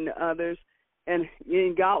better than the others. And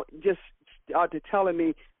God just started telling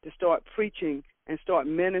me to start preaching and start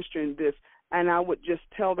ministering this. And I would just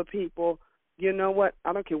tell the people, you know what,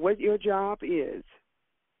 I don't care what your job is.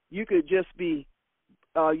 You could just be,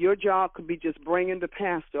 your job could be just bringing the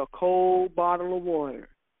pastor a cold bottle of water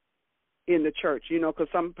in the church, you know, because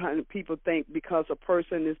sometimes people think because a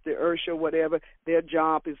person is the usher or whatever, their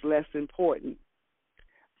job is less important.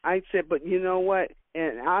 I said, but you know what?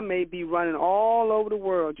 And I may be running all over the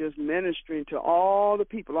world just ministering to all the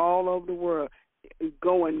people all over the world,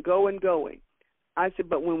 going. I said,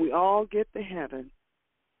 but when we all get to heaven,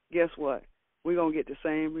 guess what? We're going to get the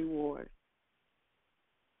same reward.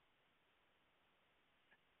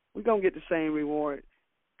 We're going to get the same reward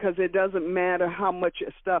because it doesn't matter how much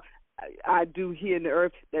stuff I do here in the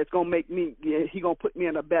earth that's going to make me, He's going to put me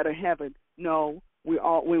in a better heaven. No,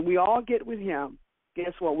 when we all get with him,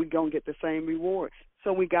 guess what? We're going to get the same reward.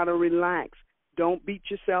 So we got to relax. Don't beat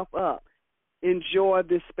yourself up. Enjoy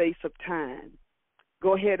this space of time.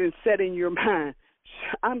 Go ahead and set in your mind,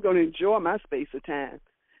 I'm going to enjoy my space of time.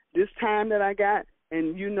 This time that I got,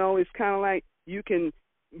 and you know, it's kind of like you can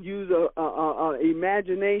use a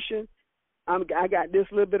imagination. I got this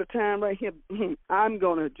little bit of time right here. I'm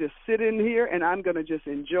going to just sit in here, and I'm going to just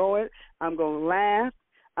enjoy it. I'm going to laugh.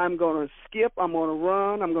 I'm going to skip. I'm going to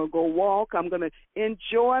run. I'm going to go walk. I'm going to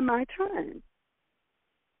enjoy my time.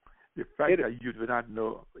 The fact that you do not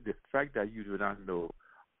know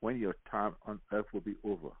when your time on earth will be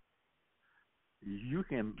over, you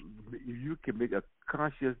can make a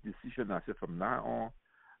conscious decision. I said, from now on,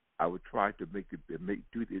 I will try to make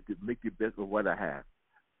the best of what I have.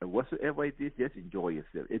 And whatsoever it is, just enjoy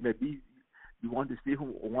yourself. It may be you want to stay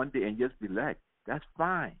home one day and just relax. that's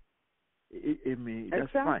fine.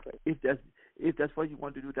 That's fine. Exactly. If that's what you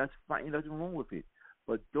want to do, that's fine. There's nothing wrong with it.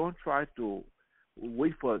 But don't try to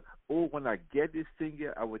wait for, when I get this thing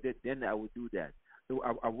here, then I will do that. So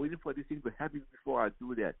I'm waiting for this thing to happen before I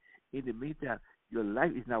do that. In the meantime, your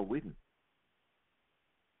life is not waiting.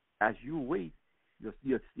 As you wait,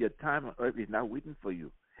 your time on earth is not waiting for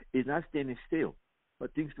you. It's not standing still for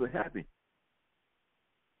things to happen.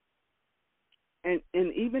 And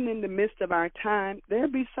even in the midst of our time,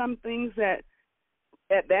 there'll be some things that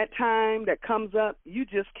at that time that comes up, you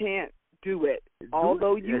just can't do it,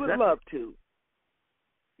 although you would love to.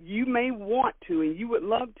 You may want to and you would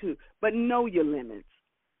love to, but know your limits.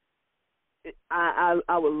 I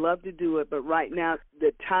would love to do it, but right now,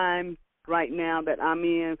 the time right now that I'm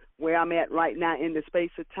in, where I'm at right now in the space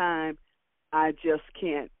of time, I just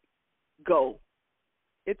can't go.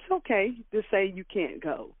 It's okay to say you can't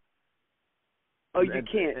go or you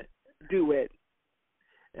can't do it.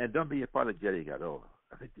 And don't be apologetic at all.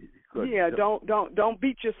 Yeah, don't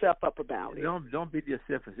beat yourself up about it. Don't beat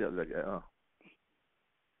yourself like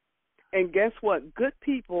And guess what? Good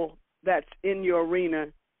people that's in your arena,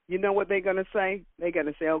 you know what they're going to say? They're going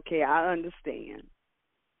to say, okay, I understand.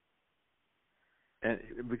 And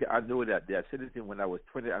because I know that there are certain things when I was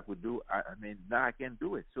 20 I could do. Now I can't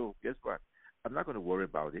do it. So guess what? I'm not going to worry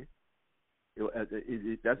about it.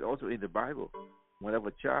 That's also in the Bible. When I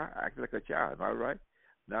was a child, I acted like a child. Am I right?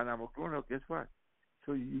 Now I'm a grown up. Guess what?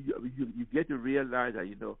 So you get to realize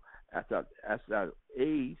that as I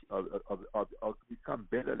age or become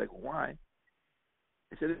better like wine.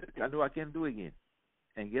 I know I can do it again,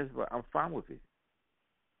 and guess what? I'm fine with it.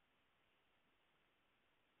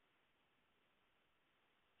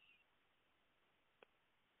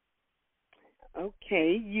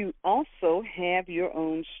 Okay, you also have your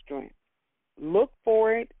own strength. Look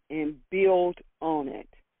for it and build on it.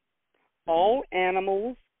 All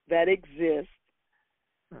animals that exist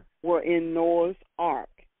were in Noah's Ark.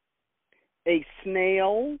 A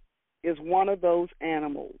snail is one of those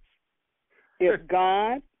animals. If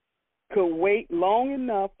God could wait long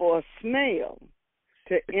enough for a snail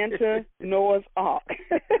to enter Noah's Ark.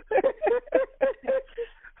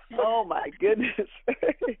 Oh, my goodness.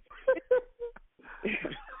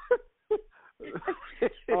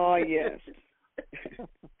 Oh, yes.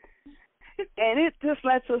 And it just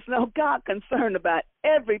lets us know God concerned about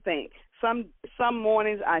everything. Some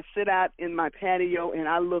mornings I sit out in my patio and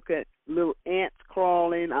I look at little ants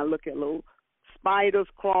crawling. I look at little spiders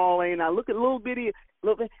crawling. I look at little bit,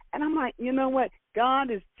 and I'm like, you know what?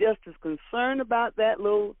 God is just as concerned about that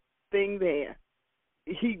little thing there.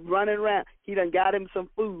 He running around. He done got him some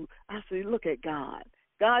food. I said, look at God.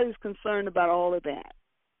 God is concerned about all of that.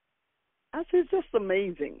 I said, it's just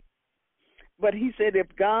amazing. But he said if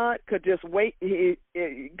God could just wait,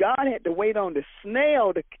 God had to wait on the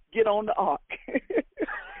snail to get on the ark.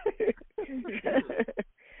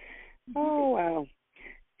 Oh, wow.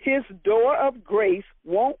 His door of grace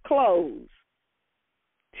won't close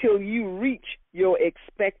till you reach your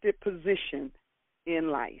expected position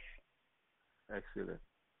in life. Excellent.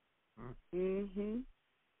 Mm-hmm.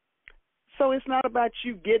 So it's not about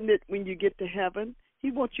you getting it when you get to heaven. He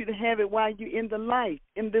wants you to have it while you're in the life,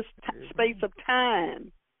 in this space of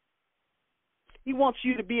time. He wants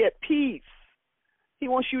you to be at peace. He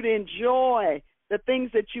wants you to enjoy the things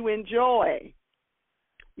that you enjoy.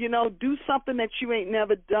 Do something that you ain't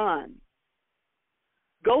never done.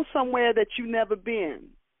 Go somewhere that you never been.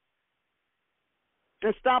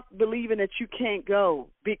 And stop believing that you can't go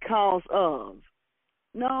because of.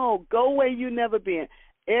 No, go where you never been.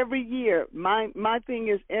 Every year, my thing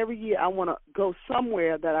is every year I want to go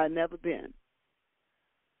somewhere that I've never been.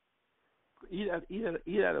 Eat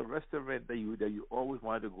at a restaurant that you always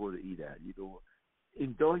wanted to go to eat at.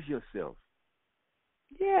 Indulge yourself.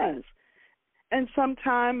 Yes. And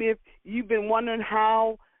sometime if you've been wondering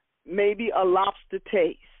how maybe a lobster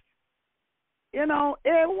tastes,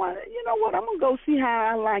 everyone, you know what, I'm going to go see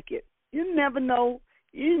how I like it. You never know.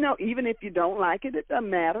 Even if you don't like it, it doesn't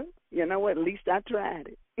matter. You know what, at least I tried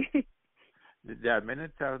it. There are many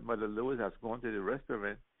times Mother Lois has gone to the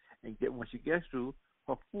restaurant and when she gets through,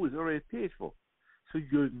 her food is already paid for. So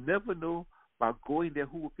you'll never know by going there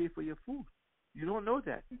who will pay for your food. You don't know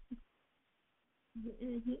that.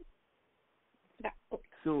 Mm-hmm.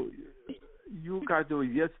 So you got to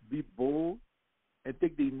just be bold and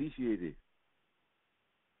take the initiative.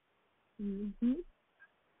 Mm-hmm.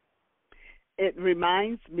 It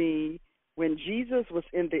reminds me when Jesus was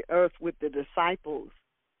in the earth with the disciples,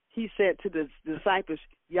 he said to the disciples,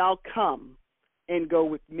 y'all come and go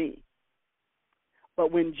with me.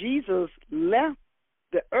 But when Jesus left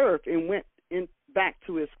the earth and went back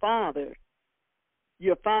to his Father,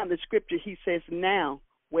 you'll find the scripture. He says, now,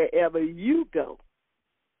 wherever you go,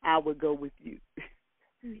 I will go with you.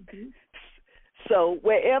 Mm-hmm. So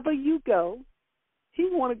wherever you go, he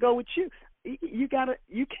want to go with you. You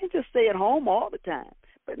can't just stay at home all the time.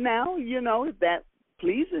 But now, if that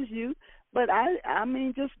pleases you. But I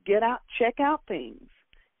mean, just get out, check out things.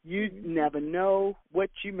 You never know what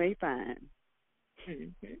you may find.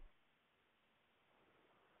 Mm-hmm.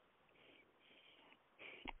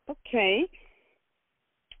 Okay.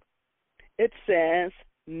 It says,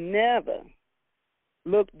 never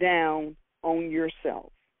look down on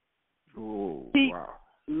yourself. Oh, Keep wow.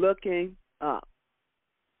 looking up.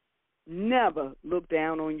 Never look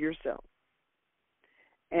down on yourself.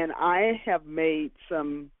 And I have made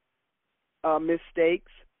some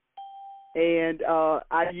mistakes, and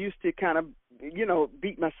I used to kind of,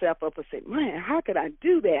 beat myself up and say, man, how could I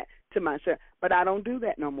do that to myself? But I don't do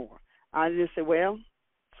that no more. I just say, well,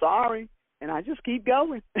 sorry, and I just keep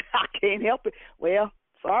going. I can't help it. Well,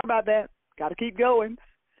 sorry about that. Got to keep going.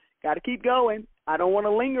 Got to keep going. I don't want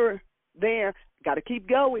to linger there. Got to keep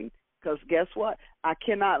going, because guess what? I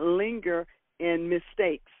cannot linger in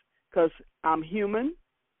mistakes, because I'm human.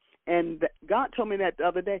 And God told me that the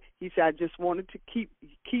other day. He said, I just wanted to keep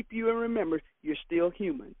you and remember you're still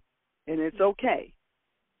human, and it's okay.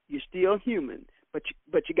 You're still human, but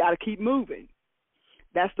you got to keep moving.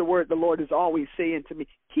 That's the word the Lord is always saying to me.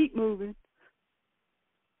 Keep moving.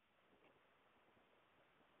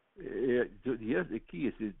 Yes, the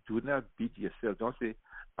key is do not beat yourself. Don't say,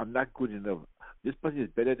 I'm not good enough. This person is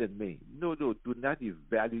better than me. No, do not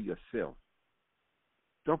devalue yourself.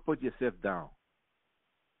 Don't put yourself down.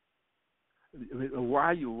 I mean,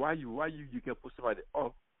 why you can put somebody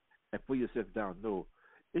up and put yourself down? No,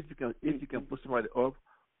 if you can put somebody up,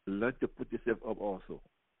 learn to put yourself up also,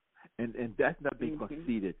 and that's not being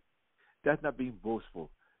conceited, that's not being boastful.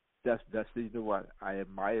 That's you know what, I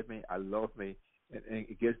admire me, I love me, and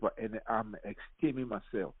guess what? And I'm esteeming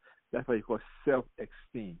myself. That's what you call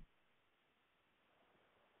self-esteem.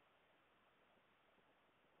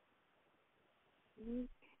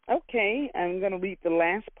 Okay, I'm going to read the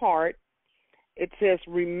last part. It says,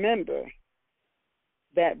 remember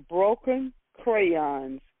that broken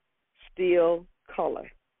crayons still color.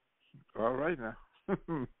 All right now.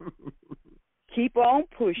 Keep on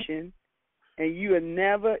pushing, and you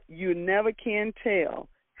never can tell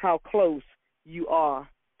how close you are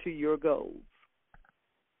to your goals.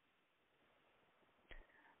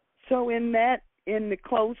 So in the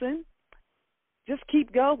closing, just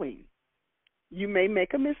keep going. You may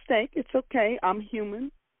make a mistake. It's okay. I'm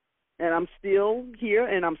human. And I'm still here,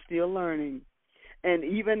 and I'm still learning. And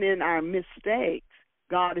even in our mistakes,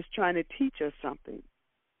 God is trying to teach us something.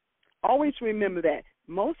 Always remember that.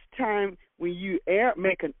 Most time when you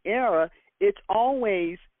make an error, it's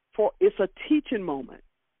a teaching moment.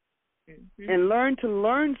 Mm-hmm. And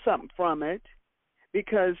learn something from it,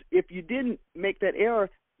 because if you didn't make that error,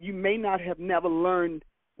 you may not have never learned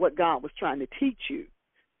what God was trying to teach you.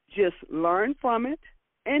 Just learn from it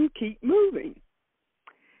and keep moving.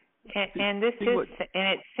 And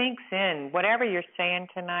it sinks in. Whatever you're saying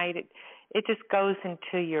tonight, it just goes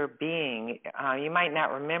into your being. You might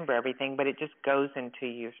not remember everything, but it just goes into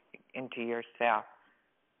yourself.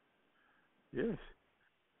 Yes.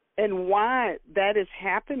 And why that is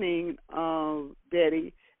happening,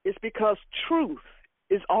 Betty, is because truth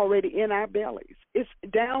is already in our bellies. It's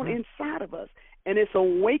down inside of us, and it's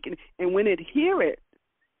awakening. And when it hear it,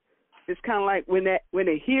 it's kind of like when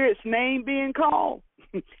it hear its name being called,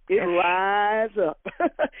 it rise up.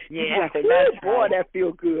 Yeah, like, boy, that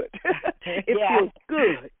feel good. It feels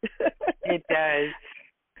good. It does.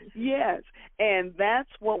 Yes, and that's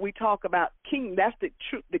what we talk about. That's the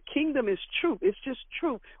truth. The kingdom is truth. It's just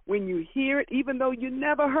truth. When you hear it, even though you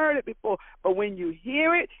never heard it before, but when you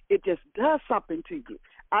hear it, it just does something to you.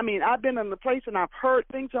 I mean, I've been in the place and I've heard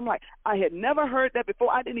things. I'm like, I had never heard that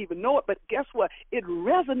before. I didn't even know it, but guess what? It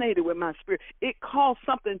resonated with my spirit. It caused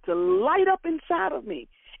something to light up inside of me,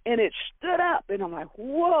 and it stood up, and I'm like,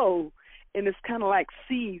 whoa. And it's kind of like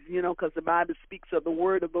seeds, because the Bible speaks of the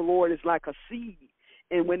word of the Lord is like a seed.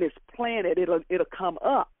 And when it's planted, it'll come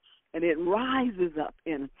up, and it rises up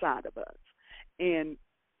inside of us. And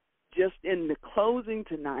just in the closing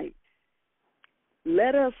tonight,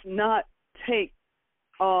 let us not take.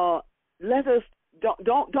 Let us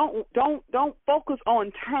don't focus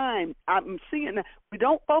on time. I'm seeing that we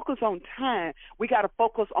don't focus on time. We got to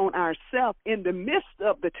focus on ourselves in the midst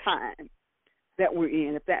of the time that we're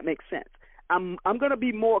in, if that makes sense. I'm going to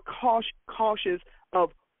be more cautious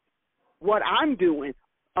of what I'm doing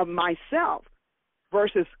of myself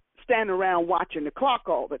versus standing around watching the clock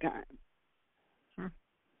all the time.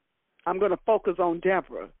 I'm going to focus on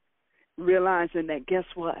Deborah, realizing that, guess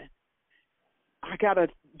what? I got to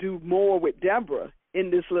do more with Deborah in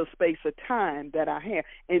this little space of time that I have.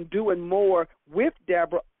 And doing more with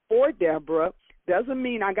Deborah for Deborah doesn't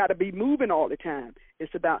mean I got to be moving all the time.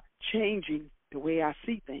 It's about changing the way I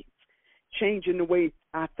see things, changing the way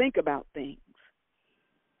I think about things,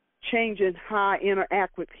 changing how I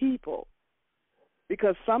interact with people.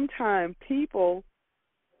 Because sometimes people,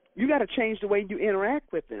 you got to change the way you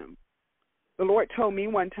interact with them. The Lord told me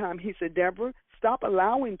one time, he said, Deborah, stop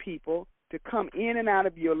allowing people to come in and out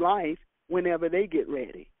of your life whenever they get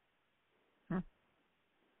ready.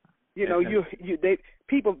 You know,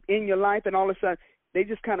 people in your life, and all of a sudden they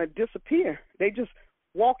just kind of disappear. They just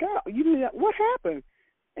walk out. You do that. What happened?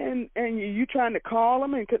 And you trying to call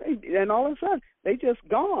them, and all of a sudden they just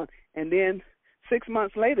gone. And then 6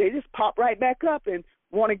 months later, they just pop right back up and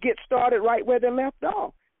want to get started right where they left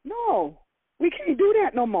off. No, we can't do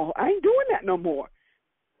that no more. I ain't doing that no more.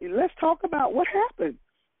 Let's talk about what happened,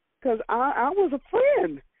 because I was a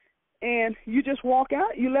friend, and you just walk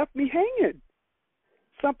out. You left me hanging.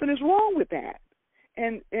 Something is wrong with that.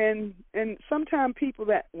 And sometimes people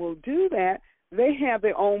that will do that, they have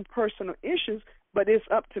their own personal issues, but it's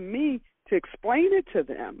up to me to explain it to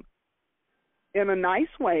them in a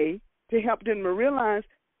nice way to help them to realize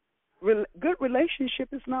good relationship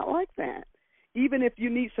is not like that. Even if you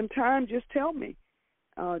need some time, just tell me,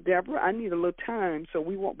 Deborah, I need a little time, so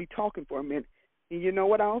we won't be talking for a minute. And you know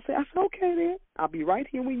what I'll say? I said, okay, then. I'll be right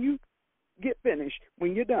here when you get finished,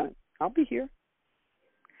 when you're done. I'll be here.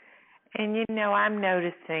 And, you know, I'm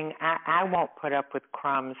noticing I won't put up with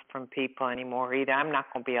crumbs from people anymore either. I'm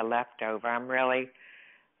not going to be a leftover.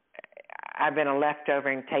 I've been a leftover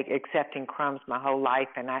and accepting crumbs my whole life,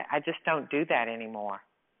 and I just don't do that anymore.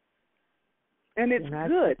 And it's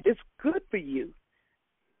good. It's good for you.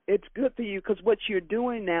 It's good for you because what you're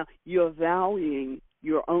doing now, you're valuing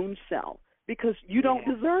your own self because you don't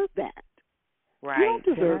deserve that. Right. You don't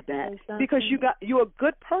deserve that because you're a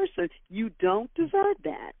good person. You don't deserve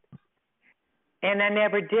that. And I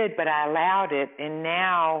never did, but I allowed it, and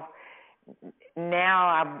now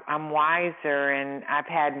I'm wiser, and I've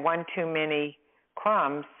had one too many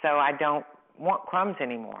crumbs, so I don't want crumbs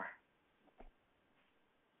anymore.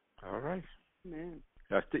 All right. Man.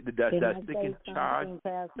 That's taking charge.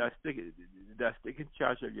 That's taking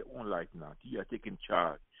charge of your own life now. You are taking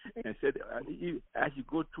charge. And said, as you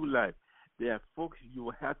go through life, there are folks you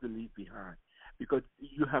will have to leave behind because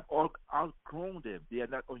you have all outgrown them. They are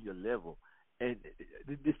not on your level. And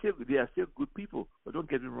they are still good people, but don't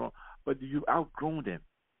get me wrong. But you've outgrown them,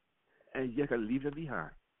 and you have to leave them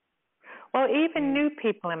behind. Well, even new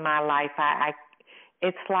people in my life,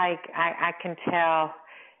 it's like I can tell.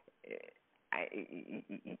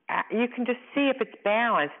 You can just see if it's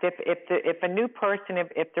balanced. If a new person,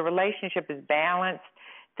 if the relationship is balanced,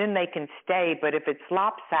 then they can stay. But if it's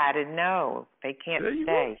lopsided, no, they can't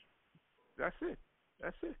stay. That's it.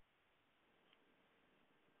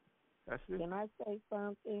 Can I say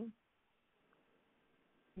something?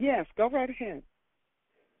 Yes, go right ahead.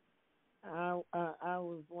 I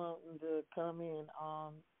was wanting to come in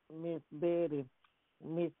on Miss Betty.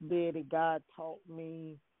 Miss Betty, God taught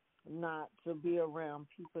me not to be around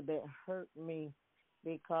people that hurt me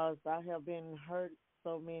because I have been hurt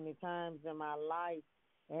so many times in my life,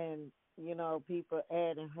 and you know, people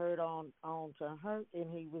adding hurt on to hurt,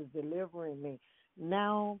 and He was delivering me.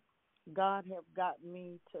 Now God have got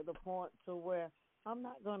me to the point to where I'm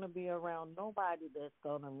not going to be around nobody that's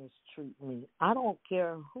going to mistreat me. I don't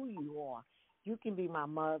care who you are. You can be my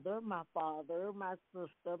mother, my father, my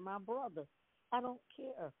sister, my brother. I don't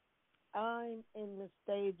care. I'm in the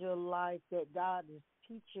stage of life that God is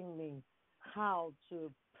teaching me how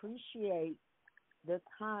to appreciate the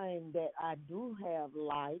time that I do have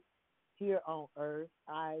life here on earth.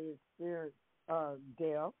 I experienced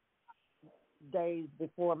death days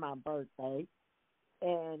before my birthday,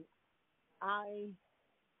 and I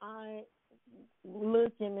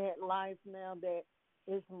looking at life now that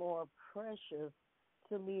it's more precious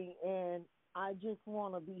to me, and I just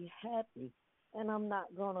want to be happy, and I'm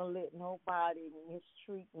not going to let nobody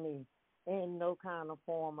mistreat me in no kind of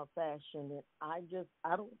form or fashion. And I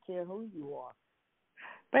don't care who you are.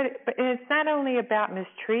 But it's not only about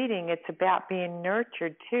mistreating, it's about being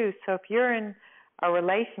nurtured too. So if you're in a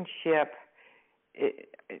relationship,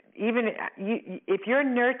 even if you're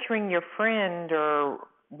nurturing your friend or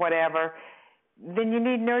whatever, then you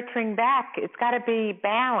need nurturing back. It's got to be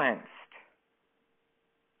balanced.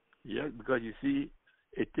 Yeah, because you see,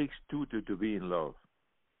 it takes two to be in love.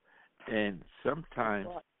 And sometimes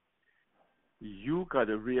you got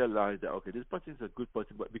to realize that, okay, this person is a good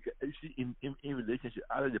person, but because you see, in relationship,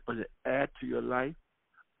 either the person add to your life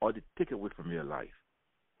or they take away from your life.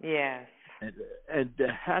 Yes. And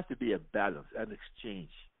there has to be a balance, an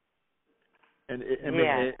exchange. And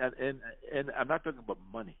and I'm not talking about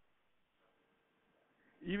money.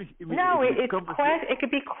 It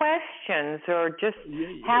could be questions or just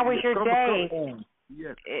how was your day?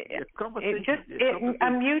 Yes. A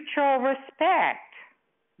mutual respect.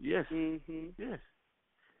 Yes. Mm-hmm. Yes.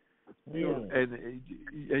 Yeah. And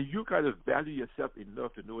you got to value yourself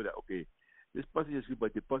enough to know that, okay, this person is good,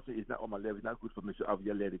 but the person is not on my level, it's not good for me, so I'll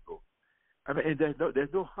just let it go. I mean, and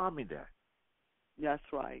there's no harm in that. That's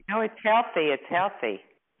right. No, it's healthy. It's healthy.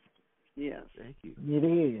 Yes. Thank you. It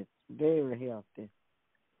is very healthy.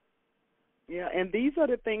 Yeah, and these are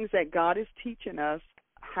the things that God is teaching us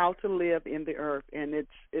how to live in the earth, and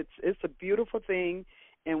it's a beautiful thing.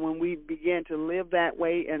 And when we begin to live that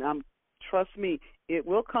way, and trust me, it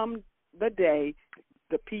will come the day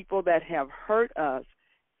the people that have hurt us,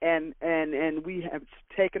 and we have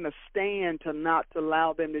taken a stand to not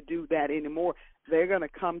allow them to do that anymore. They're going to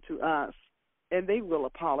come to us, and they will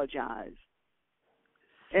apologize.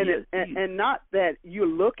 And yes, and not that you're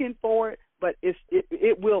looking for it, but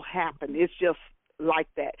it will happen. It's just like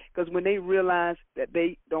that. Because when they realize that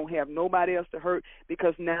they don't have nobody else to hurt,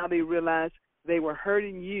 because now they realize they were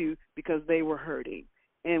hurting you because they were hurting.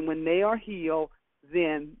 And when they are healed,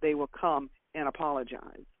 then they will come and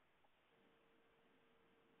apologize.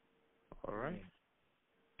 All right.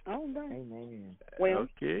 All right. Amen. Well,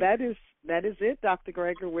 okay. that is it, Dr.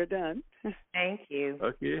 Gregory. We're done. Thank you.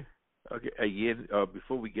 Okay. Again,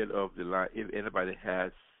 before we get off the line, if anybody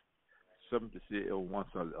has something to say or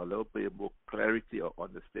wants a little bit more clarity or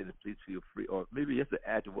understanding, please feel free. Or maybe just to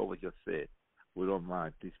add to what was just said. We don't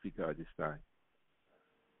mind. Please speak out this time.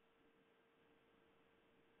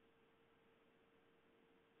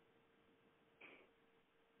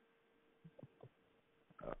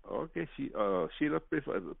 Okay, Sheila, pray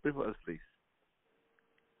for us, please.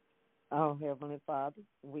 Oh, Heavenly Father,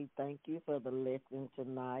 we thank you for the lesson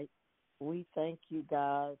tonight. We thank you,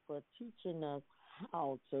 God, for teaching us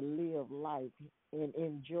how to live life and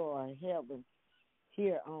enjoy heaven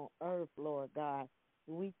here on earth, Lord God.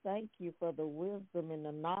 We thank you for the wisdom and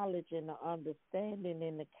the knowledge and the understanding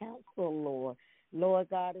and the counsel, Lord. Lord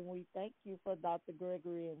God, and we thank you for Dr.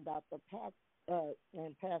 Gregory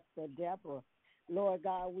and Pastor Deborah. Lord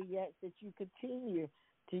God, we ask that you continue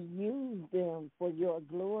to use them for your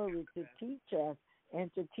glory to teach us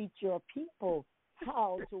and to teach your people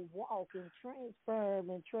how to walk and transform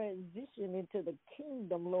and transition into the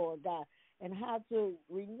kingdom, Lord God, and how to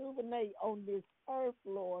rejuvenate on this earth,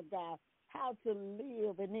 Lord God, how to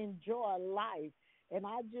live and enjoy life. And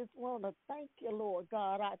I just want to thank you, Lord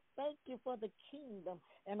God. I thank you for the kingdom,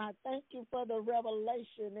 and I thank you for the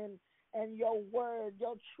revelation and your word,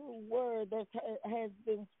 your true word that has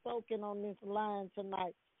been spoken on this line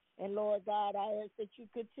tonight. And, Lord God, I ask that you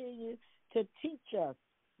continue to teach us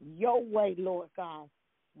your way, Lord God,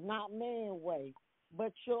 not man's way,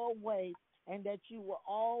 but your way, and that you will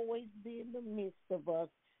always be in the midst of us.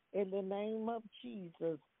 In the name of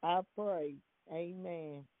Jesus, I pray.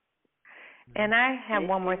 Amen. And I have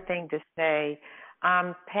one more thing to say.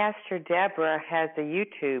 Pastor Deborah has a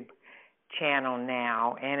YouTube channel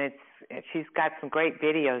now, and she's got some great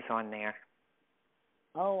videos on there.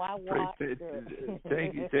 Oh, I watched it.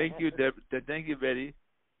 Thank you, Deborah. Thank you, Betty.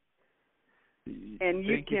 And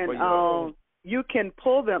you can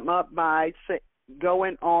pull them up by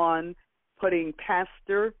going on, putting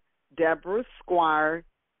Pastor Deborah Squire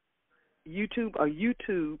YouTube or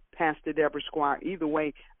YouTube Pastor Deborah Squire. Either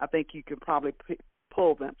way, I think you can probably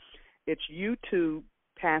pull them. It's YouTube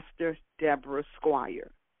Pastor Deborah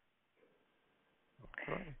Squire.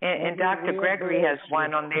 And Dr. Gregory has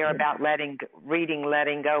one on there about letting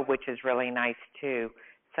go, which is really nice too.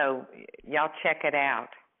 So y'all check it out.